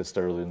noticed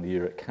earlier in the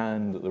year at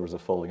Cannes that there was a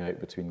falling out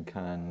between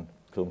Cannes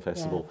Film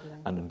Festival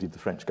and indeed the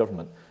French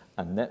government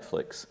and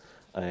Netflix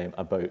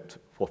about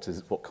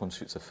what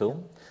constitutes a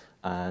film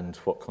and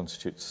what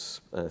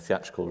constitutes a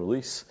theatrical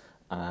release,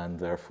 and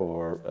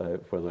therefore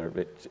whether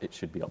it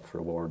should be up for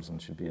awards and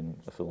should be in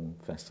a film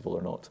festival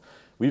or not.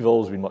 We've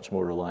always been much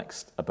more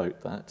relaxed about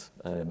that.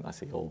 I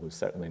say always,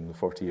 certainly in the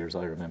 40 years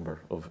I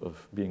remember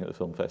of being at the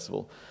film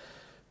festival.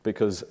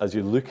 Because as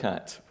you look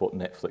at what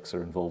Netflix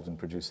are involved in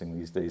producing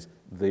these days,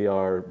 they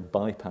are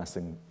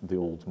bypassing the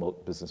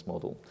old business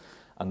model.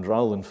 And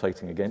rather than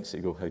fighting against it,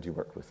 you go, how do you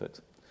work with it?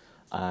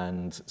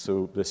 And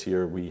so this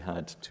year we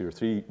had 2 or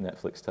 3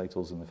 Netflix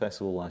titles in the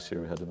festival. Last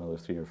year we had another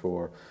 3 or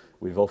 4.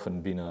 We've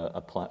often been a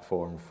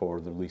platform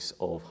for the release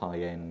of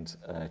high-end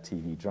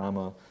TV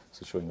drama,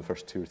 so showing the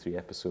first 2 or 3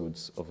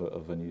 episodes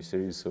of a new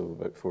series. So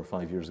about 4 or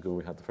 5 years ago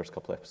we had the first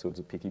couple episodes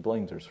of Peaky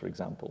Blinders, for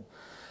example.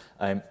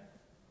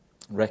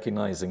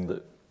 Recognising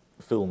that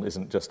film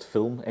isn't just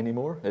film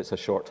anymore. It's a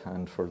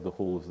shorthand for the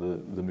whole of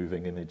the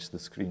moving image, the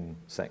screen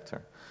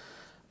sector.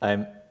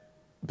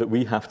 But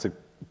we have to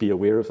be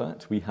aware of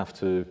that. We have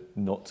to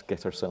not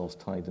get ourselves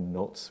tied in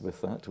knots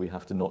with that. We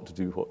have to not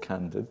do what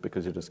Cannes did,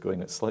 because you're just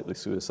going, it's slightly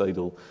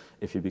suicidal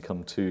if you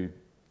become too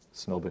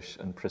snobbish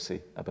and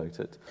prissy about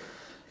it.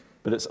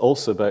 But it's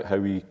also about how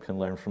we can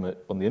learn from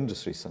it on the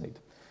industry side.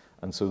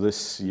 And so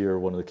this year,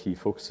 one of the key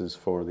focuses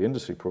for the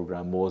industry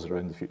programme was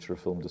around the future of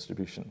film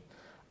distribution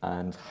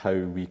and how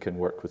we can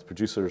work with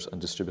producers and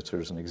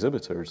distributors and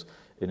exhibitors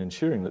in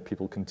ensuring that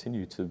people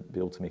continue to be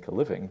able to make a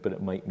living, but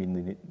it might mean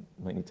they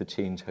might need to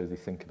change how they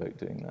think about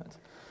doing that.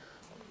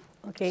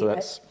 Okay, so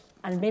that's,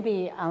 and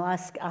maybe I'll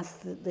ask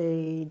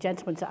the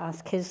gentleman to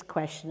ask his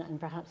question, and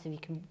perhaps if you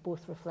can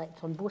both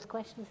reflect on both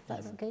questions, if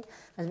that's okay,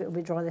 as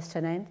we draw this to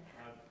an end.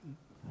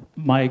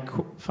 My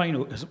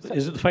final, is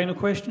it the final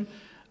question?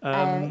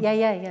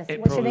 Yes. It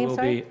What's your probably name, will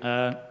sorry?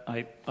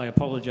 be. I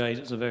apologise,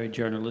 it's a very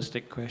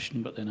journalistic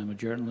question, but then I'm a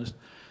journalist.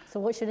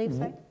 So what's your name,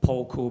 sorry?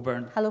 Paul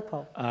Coburn. Hello,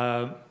 Paul.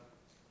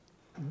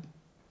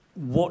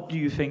 What do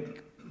you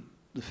think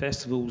the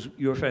festivals,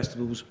 your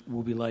festivals,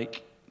 will be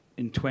like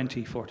in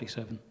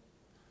 2047?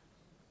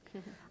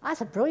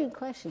 That's a brilliant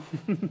question.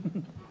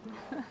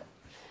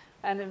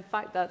 And in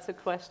fact, that's a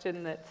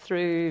question that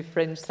through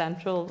Fringe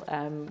Central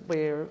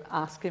we're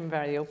asking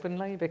very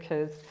openly,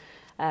 because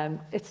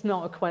it's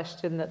not a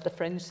question that the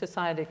Fringe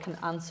Society can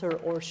answer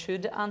or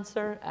should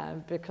answer,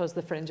 because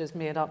the Fringe is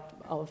made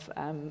up of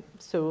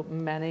so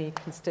many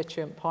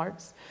constituent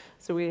parts.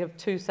 So we have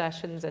 2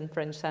 sessions in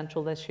Fringe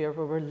Central this year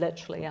where we're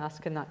literally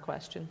asking that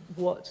question.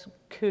 What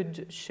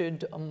could,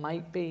 should, or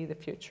might be the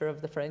future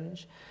of the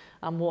Fringe?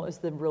 And what is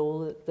the role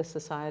that the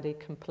Society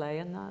can play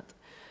in that?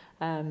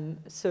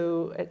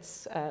 So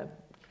it's,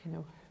 you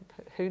know,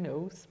 who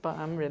knows, but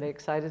I'm really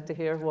excited to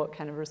hear what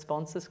kind of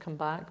responses come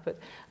back. But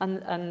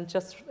and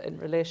just in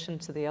relation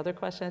to the other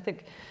question, I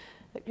think,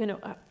 you know,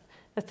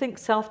 I think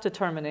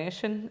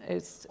self-determination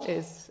is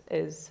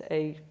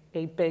a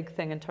big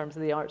thing in terms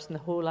of the arts, and the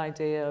whole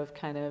idea of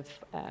kind of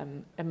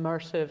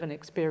immersive and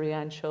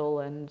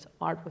experiential and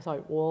art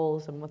without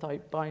walls and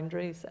without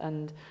boundaries.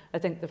 And I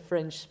think the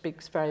Fringe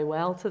speaks very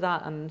well to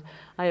that. And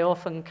I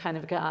often kind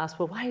of get asked,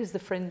 well, why is the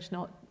Fringe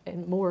not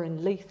more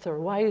in Leith, or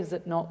why is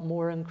it not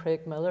more in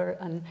Craigmillar?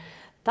 And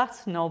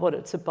that's not what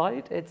it's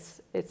about.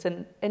 It's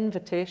an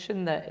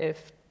invitation that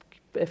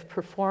if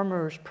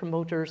performers,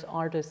 promoters,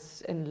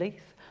 artists in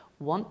Leith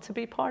want to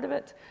be part of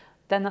it,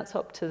 then that's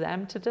up to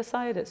them to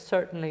decide. It's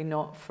certainly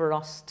not for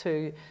us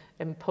to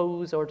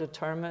impose or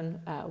determine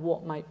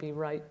what might be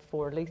right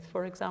for Leith,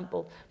 for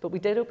example. But we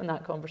did open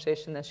that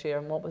conversation this year,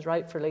 and what was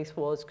right for Leith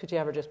was, could you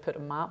ever just put a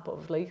map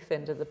of Leith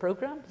into the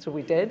programme? So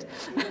we did.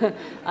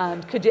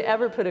 And could you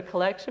ever put a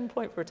collection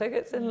point for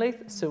tickets in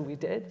Leith? So we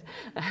did.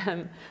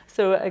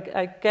 So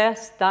I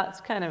guess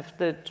that's kind of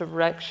the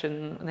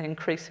direction, the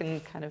increasing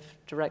kind of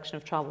direction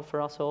of travel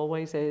for us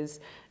always is,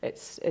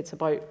 it's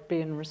about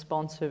being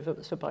responsive,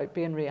 it's about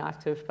being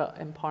reactive, but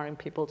empowering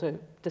people to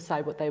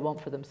decide what they want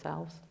for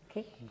themselves.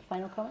 Okay,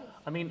 final comment?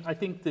 I mean, I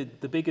think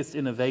the biggest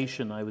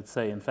innovation, I would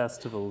say, in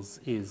festivals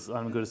is,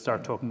 I'm going to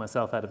start talking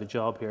myself out of a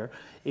job here,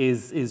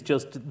 is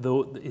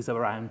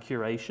around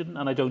curation.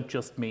 And I don't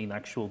just mean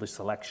the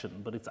selection,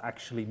 but it's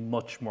actually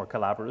much more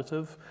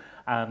collaborative.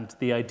 And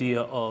the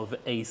idea of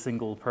a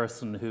single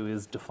person who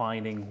is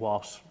defining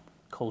what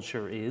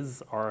culture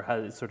is, or how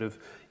it sort of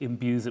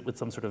imbues it with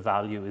some sort of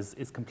value,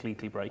 is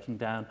completely breaking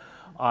down.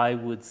 I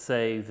would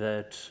say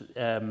that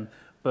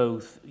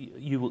both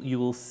you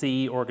will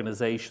see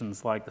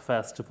organizations like the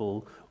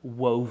festival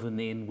woven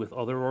in with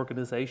other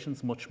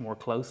organizations much more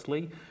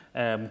closely,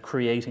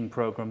 creating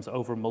programs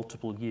over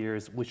multiple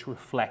years which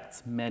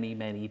reflects many,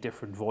 many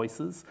different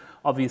voices.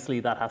 Obviously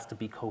that has to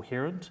be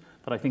coherent,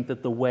 but I think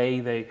that the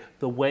way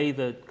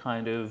that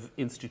kind of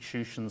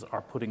institutions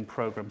are putting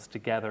programs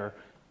together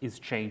is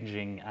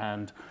changing,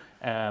 and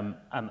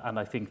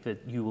I think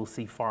that you will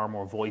see far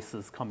more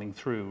voices coming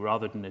through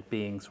rather than it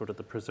being sort of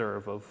the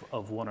preserve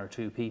of 1 or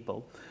 2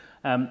 people.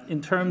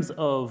 In terms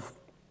of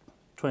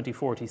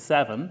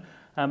 2047,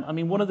 I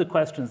mean, one of the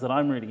questions that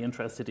I'm really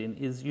interested in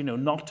is, you know,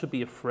 not to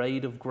be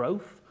afraid of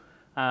growth.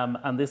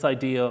 And this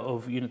idea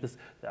of, you know,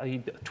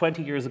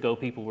 20 years ago,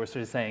 people were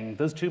sort of saying,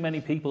 there's too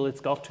many people,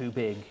 it's got too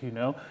big, you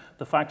know.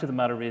 The fact of the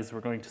matter is we're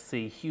going to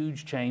see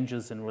huge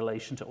changes in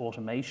relation to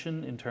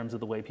automation in terms of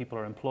the way people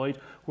are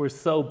employed. We're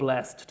so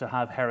blessed to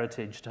have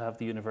heritage, to have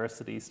the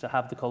universities, to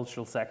have the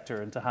cultural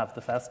sector, and to have the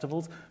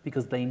festivals,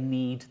 because they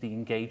need the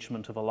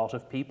engagement of a lot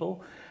of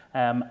people.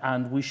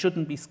 And we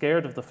shouldn't be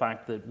scared of the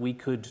fact that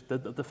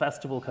the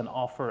festival can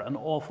offer an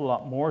awful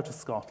lot more to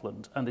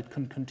Scotland, and it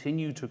can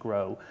continue to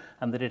grow,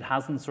 and that it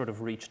hasn't sort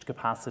of reached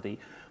capacity.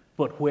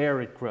 But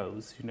where it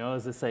grows, you know,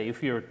 as I say,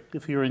 if you're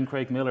in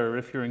Craigmillar or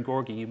if you're in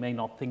Gorgie, you may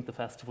not think the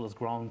festival has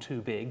grown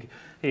too big.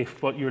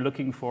 If what you're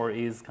looking for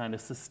is kind of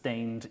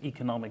sustained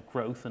economic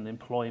growth and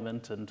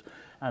employment, and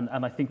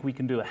I think we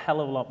can do a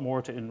hell of a lot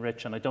more to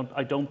enrich. And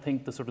I don't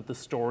think the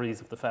stories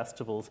of the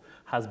festivals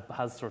has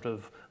sort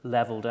of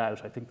leveled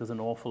out. I think there's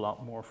an awful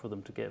lot more for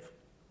them to give.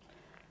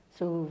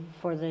 So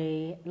for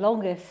the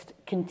longest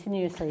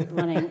continuously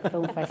running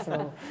film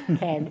festival,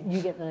 Ken,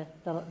 you get the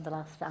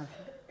last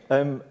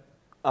answer.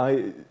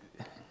 I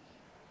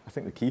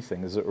think the key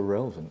thing is that we're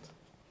relevant,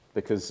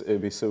 because it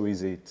would be so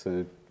easy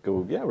to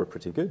go, yeah, we're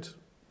pretty good.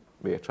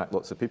 We attract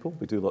lots of people.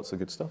 We do lots of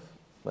good stuff.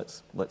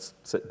 Let's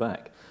sit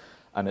back.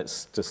 And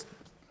it's just,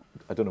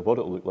 I don't know what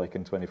it'll look like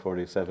in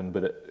 2047,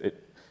 but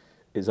it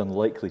is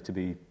unlikely to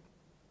be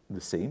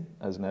the same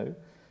as now.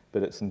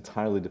 But it's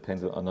entirely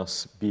dependent on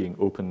us being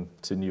open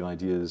to new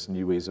ideas,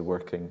 new ways of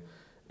working,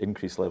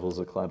 increased levels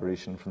of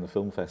collaboration from the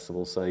film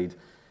festival side.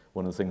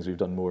 One of the things we've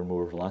done more and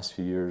more over the last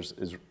few years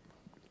is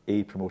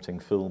promoting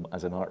film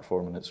as an art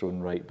form in its own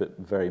right, but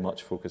very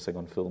much focusing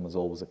on film as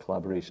always a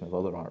collaboration of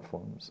other art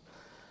forms.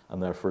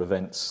 And therefore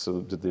events,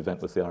 so did the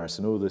event with the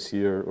RSNO this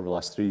year, over the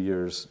last 3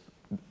 years,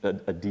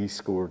 a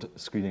D-scored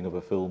screening of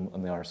a film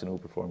and the RSNO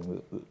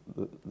performing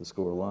the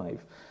score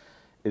live,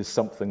 is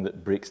something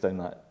that breaks down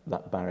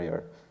that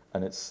barrier.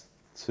 And it's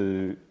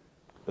to,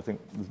 I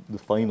think the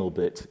final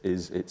bit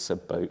is it's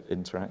about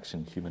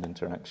interaction, human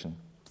interaction.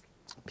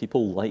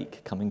 People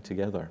like coming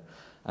together,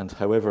 and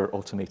however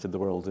automated the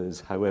world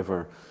is,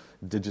 however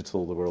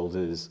digital the world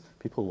is,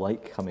 people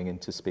like coming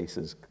into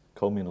spaces,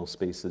 communal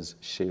spaces,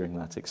 sharing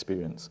that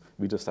experience.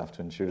 We just have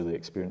to ensure the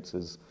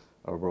experiences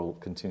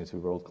continue to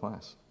be world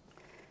class.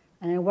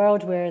 And in a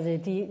world where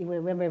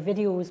where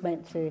video was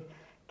meant to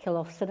kill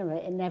off cinema,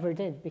 it never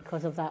did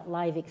because of that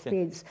live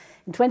experience.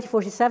 In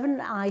 2047,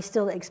 I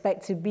still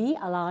expect to be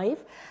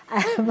alive,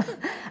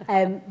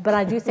 but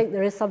I do think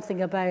there is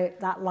something about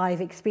that live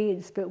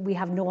experience, but we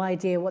have no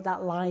idea what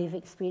that live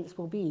experience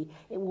will be.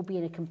 It will be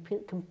in a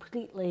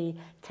completely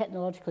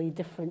technologically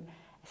different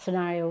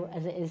scenario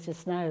as it is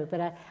just now. But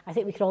I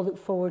think we can all look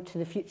forward to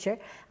the future.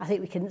 I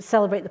think we can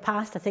celebrate the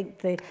past. I think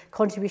the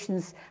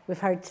contributions we've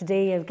heard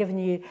today have given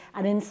you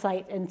an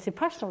insight into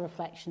personal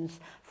reflections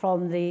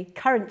from the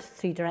current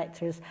three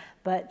directors.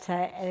 But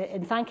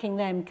in thanking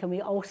them, can we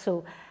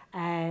also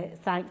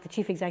thank the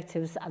chief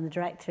executives and the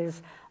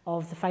directors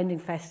of the founding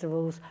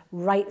festivals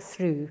right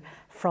through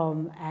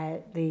from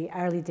the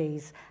early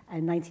days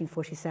in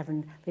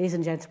 1947. Ladies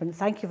and gentlemen,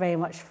 thank you very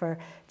much for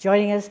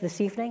joining us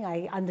this evening.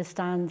 I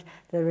understand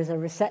there is a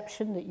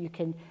reception that you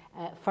can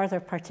further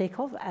partake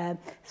of.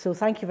 So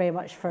thank you very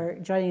much for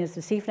joining us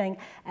this evening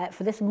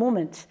for this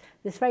moment,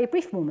 this very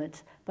brief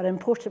moment, but an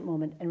important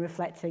moment in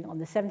reflecting on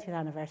the 70th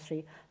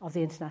anniversary of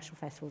the International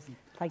Festivals.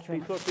 Thank you very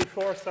much.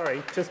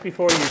 Just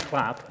before you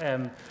clap,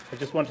 I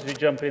just wanted to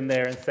jump in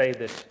there and say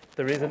that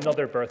there is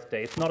another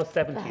birthday. It's not a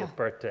 70th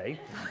birthday,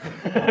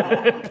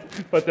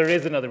 but there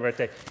is another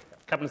birthday.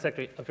 Cabinet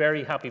Secretary, a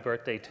very happy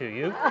birthday to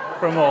you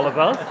from all of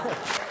us.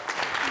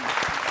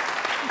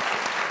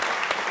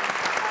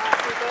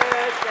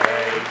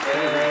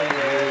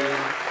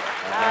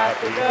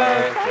 Happy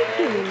birthday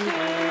to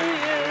you.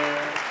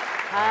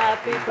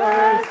 Happy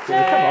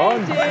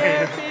birthday,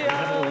 dear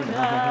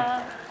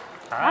Fiona.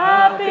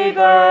 Happy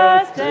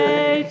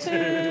birthday to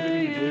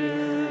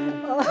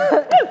you.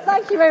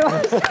 Thank you very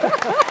much.